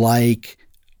like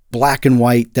black and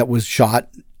white that was shot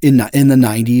in the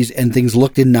 90s, and things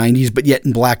looked in 90s, but yet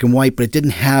in black and white, but it didn't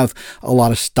have a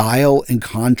lot of style and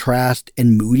contrast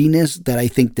and moodiness that I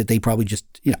think that they probably just,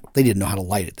 they didn't know how to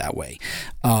light it that way.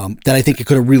 That I think it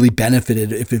could have really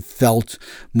benefited if it felt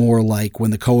more like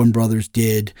when the Coen brothers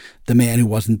did The Man Who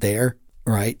Wasn't There.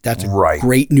 Right. That's a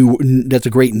great neo.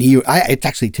 It's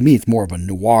actually, to me, it's more of a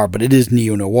noir, but it is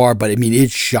neo-noir, but I mean,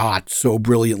 it's shot so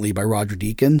brilliantly by Roger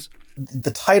Deakins.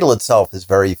 The title itself is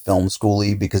very film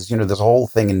schooly because, there's a whole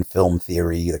thing in film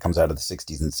theory that comes out of the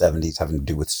 60s and 70s having to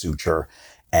do with suture.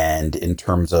 And in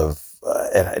terms of,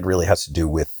 it really has to do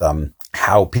with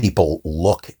how people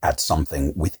look at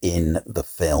something within the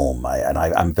film.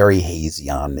 I'm very hazy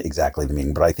on exactly the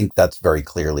meaning, but I think that's very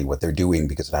clearly what they're doing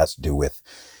because it has to do with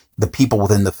the people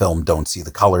within the film don't see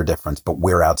the color difference, but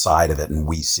we're outside of it and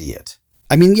we see it.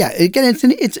 I mean, yeah, again,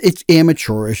 it's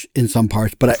amateurish in some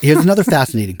parts, but here's another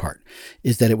fascinating part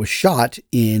is that it was shot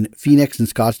in Phoenix and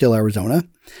Scottsdale, Arizona.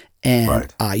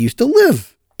 And I used to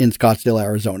live in Scottsdale,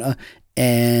 Arizona,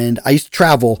 and I used to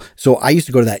travel. So I used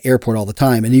to go to that airport all the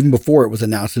time. And even before it was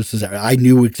announced, I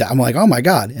knew exactly, I'm like, oh my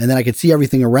God. And then I could see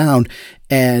everything around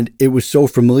and it was so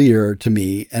familiar to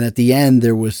me. And at the end,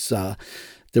 there was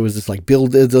this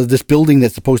this building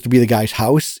that's supposed to be the guy's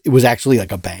house. It was actually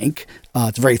like a bank.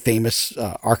 It's a very famous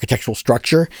architectural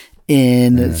structure.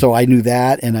 And so I knew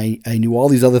that, and I knew all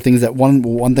these other things. That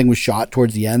one thing was shot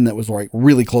towards the end that was like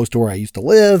really close to where I used to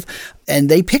live. And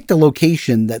they picked a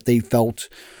location that they felt,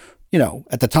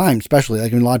 at the time, especially,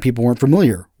 like a lot of people weren't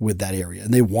familiar with that area.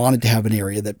 And they wanted to have an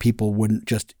area that people wouldn't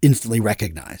just instantly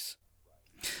recognize.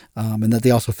 And that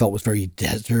they also felt was very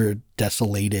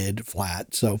desolated,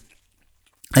 flat. So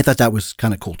I thought that was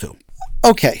kind of cool too.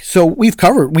 Okay, so we've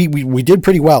covered, we did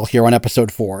pretty well here on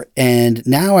episode 4, and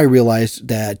now I realize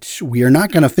that we are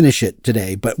not going to finish it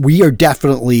today, but we are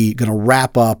definitely going to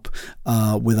wrap up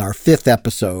with our 5th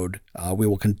episode. We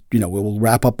will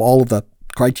wrap up all of the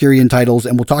Criterion titles,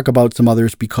 and we'll talk about some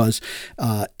others because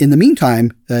in the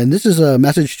meantime, and this is a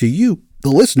message to you, the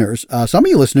listeners, some of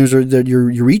you listeners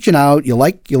you're reaching out. You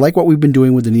like what we've been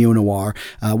doing with the neo-noir.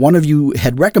 One of you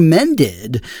had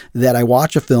recommended that I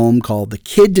watch a film called The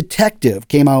Kid Detective.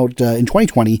 Came out in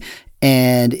 2020,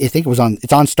 and I think it's on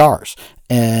Starz.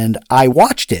 And I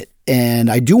watched it. And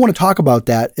I do want to talk about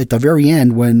that at the very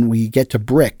end when we get to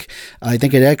Brick. I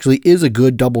think it actually is a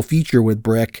good double feature with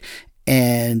Brick.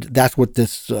 And that's what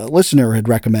this listener had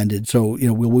recommended. So,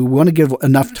 we want to give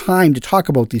enough time to talk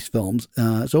about these films.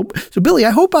 So Billy, I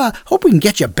hope we can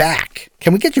get you back.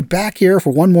 Can we get you back here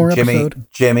for one more episode?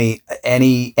 Jimmy,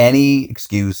 any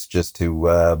excuse just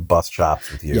to bust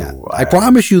chops with you. Yeah, I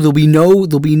promise you there'll be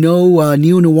no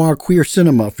neo-noir queer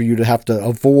cinema for you to have to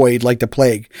avoid like the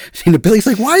plague. See, Billy's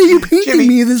like, why are you painting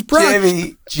me this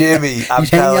brush? Jimmy, I'm He's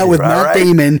hanging out with Matt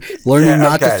Damon, learning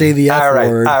not to say the F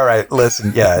word. All right,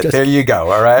 listen, there you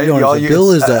go, all right? Bill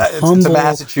is it's a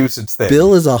Massachusetts thing.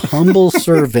 Bill is a humble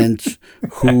servant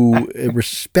who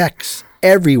respects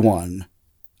everyone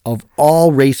of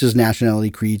all races, nationality,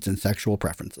 creeds, and sexual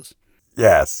preferences.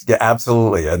 Yes, yeah,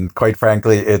 absolutely. And quite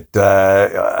frankly,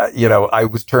 I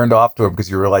was turned off to it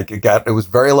because you were like, it was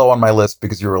very low on my list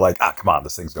because you were like, come on,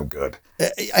 this thing's no good.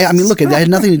 I mean, look, it had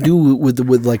nothing to do with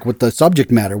like what the subject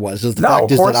matter was. The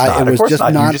fact is that it was just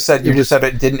not. You just said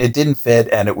it didn't fit,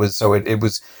 and it was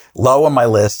low on my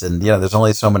list. And there's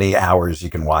only so many hours you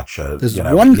can watch. There's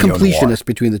one completionist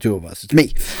between the two of us. It's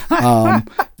me.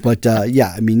 But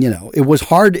I mean, it was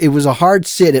hard. It was a hard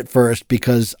sit at first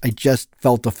because I just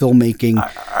felt the filmmaking.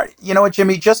 You know what,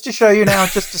 Jimmy? Just to show you now,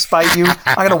 just to spite you,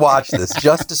 I'm going to watch this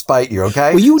just to spite you.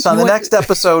 Okay. Well, so on the next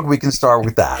episode, we can start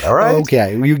with that. All right.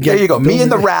 Okay. There you go. Me and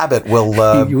the rabbit will,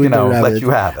 let you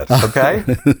have it. Okay.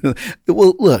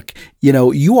 Well, look,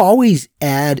 you always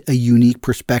add a unique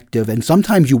perspective, and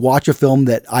sometimes you watch a film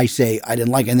that I say I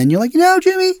didn't like, and then you're like,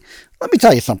 Jimmy, let me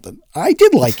tell you something. I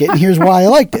did like it, and here's why I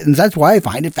liked it, and that's why I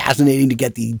find it fascinating to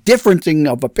get the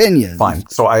differencing of opinions. Fine.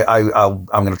 So I'm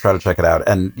going to try to check it out,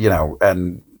 and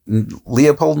and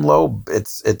Leopold and Loeb,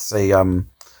 it's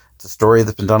a story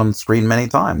that's been done on the screen many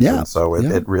times. Yeah. And so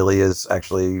it really is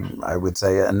actually, I would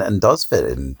say, and does fit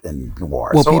in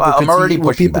noir. Well, so I'm already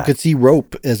pushing people back. could see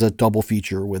Rope as a double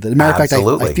feature with it. As a matter of fact,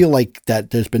 I feel like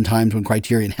that there's been times when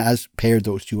Criterion has paired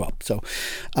those two up. So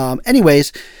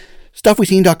anyways,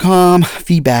 StuffWe'veSeen.com,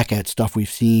 feedback at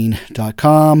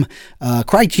StuffWe'veSeen.com.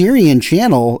 Criterion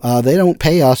Channel, they don't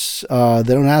pay us, they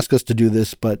don't ask us to do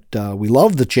this, but we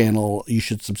love the channel. You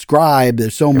should subscribe.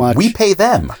 There's so much. We pay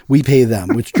them. We pay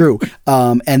them, it's true.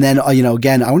 And then,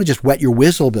 again, I want to just wet your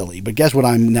whistle, Billy, but guess what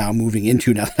I'm now moving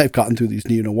into now that I've gotten through these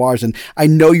neo-noirs, and I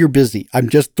know you're busy. I'm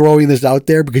just throwing this out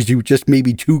there because you just may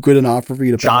be too good an offer for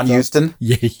you to John Huston?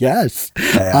 Yeah, yes.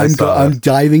 Yeah, I'm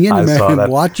diving in.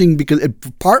 I'm watching because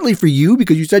partly for you,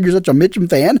 because you said you're such a Mitchum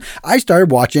fan. I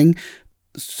started watching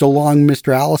So Long,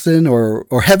 Mr. Allison, or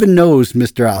Heaven Knows,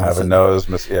 Mr. Allison. Heaven Knows,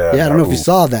 I don't know if you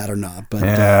saw that or not, but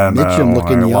Mitchum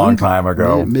looking young. A long time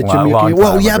ago.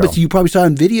 But you probably saw it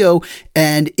on video,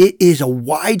 and it is a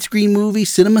widescreen movie,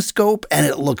 CinemaScope, and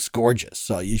it looks gorgeous.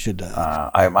 So you should.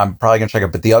 I'm probably gonna check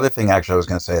it. But the other thing, actually, I was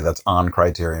gonna say that's on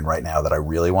Criterion right now that I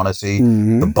really want to see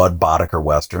the Bud Boddicker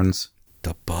westerns.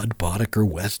 The Bud Boddicker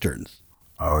westerns.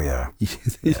 Oh, yeah.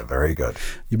 Yeah, very good.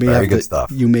 Very good stuff.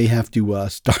 You may have to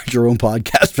start your own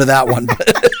podcast for that one.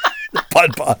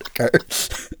 Bud Boddicker.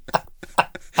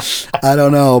 I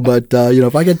don't know, but,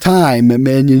 if I get time,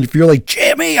 man, if you're like,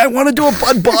 Jimmy, I want to do a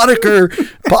Bud Boddicker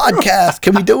podcast,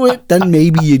 can we do it? Then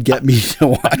maybe you'd get me to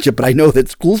watch it. But I know that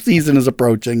school season is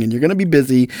approaching and you're going to be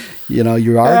busy.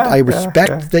 I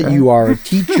respect that you are a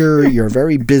teacher. You're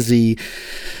very busy.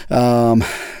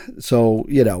 So,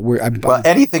 well,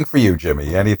 anything for you,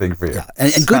 Jimmy. Anything for you. Yeah.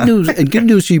 And good news. And good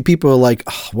news to you. People are like,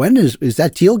 when is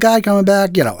that Teal guy coming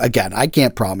back? Again, I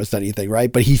can't promise anything,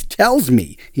 right? But he tells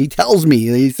me, he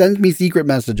sends me secret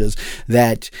messages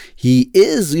that he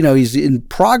is, he's in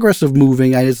progress of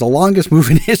moving. It's the longest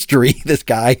move in history, this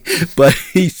guy. But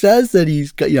he says that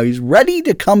he's ready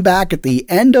to come back at the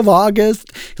end of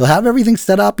August. He'll have everything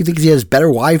set up. He thinks he has better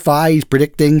Wi-Fi. He's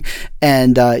predicting,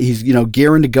 and he's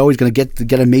gearing to go. He's going to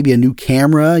get maybe a new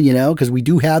camera, because we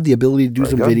do have the ability to do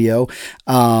some video,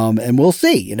 and we'll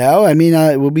see.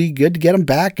 It will be good to get him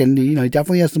back, and he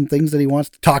definitely has some things that he wants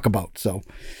to talk about. So,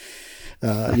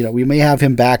 we may have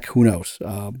him back. Who knows?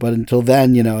 But until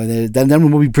then,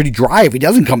 then we'll be pretty dry if he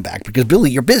doesn't come back because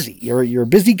Billy, you're busy. You're a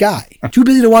busy guy. Too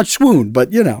busy to watch Swoon,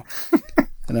 but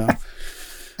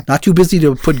not too busy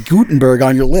to put Gutenberg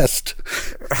on your list.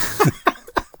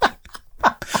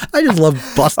 I just love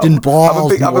busting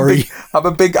balls. I'm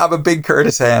a big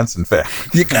Curtis Hanson fan.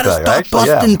 You gotta stop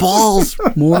busting balls,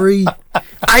 Maury.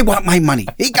 I want my money.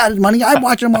 He got his money. I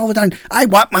watch him all the time. I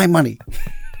want my money.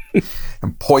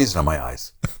 And poison in my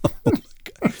eyes. Oh my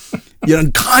God. You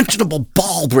unconscionable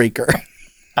ball breaker.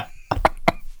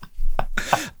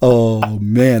 Oh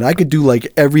man, I could do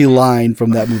like every line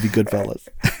from that movie Goodfellas.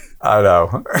 I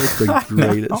know. It's the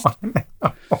greatest.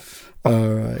 All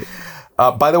right.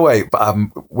 By the way,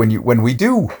 when we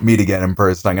do meet again in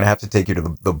person, I'm going to have to take you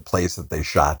to the place that they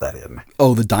shot that in.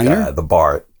 Oh, the diner? The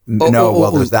bar.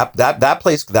 There's that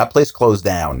place. That place closed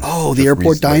down. Oh, the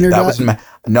airport recently. diner.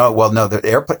 The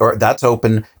airport that's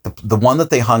open. The one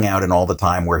that they hung out in all the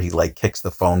time, where he like kicks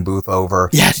the phone booth over.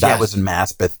 That was in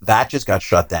Maspeth. That just got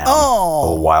shut down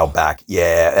a while back.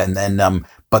 Yeah, and then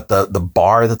but the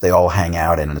bar that they all hang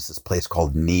out in is this place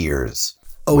called Nears.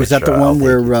 Oh, is that the one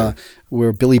where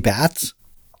Billy Bats?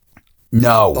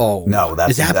 No,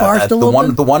 is that bar still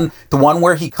open? The one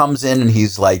where he comes in and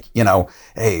he's like, hey,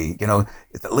 look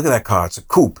at that car. It's a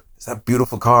coupe. Is that a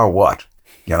beautiful car or what?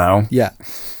 Yeah.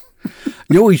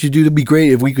 What we should do to be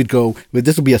great if we could go, but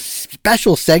this will be a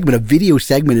special segment, a video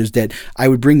segment, is that I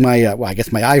would bring my, I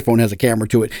guess my iPhone has a camera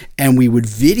to it, and we would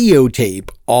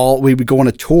videotape we would go on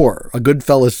a tour, a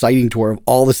Goodfellas sighting tour of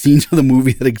all the scenes of the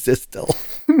movie that exist still.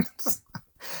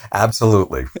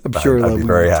 Absolutely. I'm sure I'd be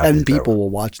very happy 10 people will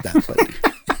watch that, but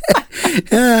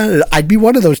I'd be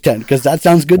one of those 10 because that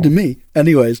sounds good to me.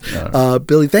 Anyways,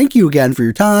 Billy, thank you again for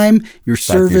your time, your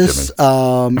service,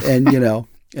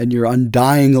 and your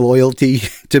undying loyalty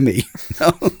to me.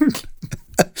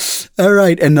 All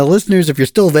right. And the listeners, if you're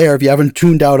still there, if you haven't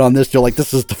tuned out on this, you're like,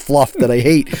 this is the fluff that I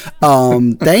hate.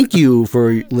 Thank you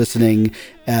for listening.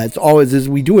 It's always,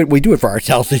 we do it for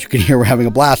ourselves, as you can hear, we're having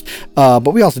a blast.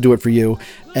 But we also do it for you.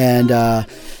 And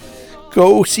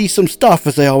go see some stuff,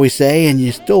 as I always say, and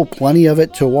there's still plenty of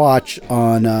it to watch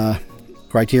on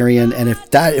Criterion. And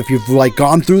if you've like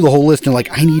gone through the whole list and like,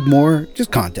 I need more,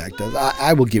 just contact us.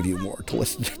 I will give you more to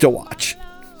listen to watch.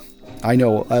 I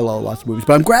know I love lots of movies,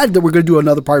 but I'm glad that we're going to do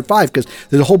another part 5 because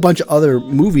there's a whole bunch of other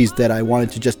movies that I wanted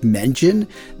to just mention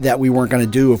that we weren't going to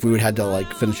do if we would had to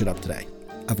like finish it up today.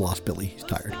 I've lost Billy. He's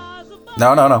tired.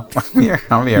 No. I'm here.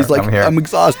 He's like, I'm here. I'm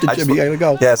exhausted, Jimmy. I gotta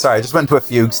go. Yeah, sorry. I just went into a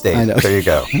fugue state. I know. There you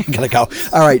go. Gotta go.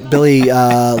 All right, Billy.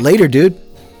 Later, dude.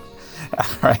 All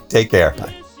right. Take care.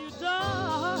 Bye.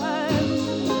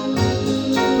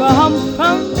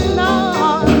 From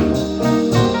now on.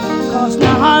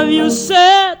 you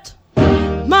set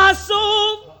my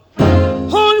soul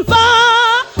on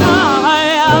fire,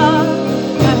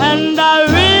 and I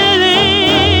really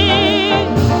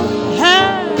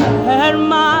had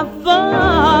my fun.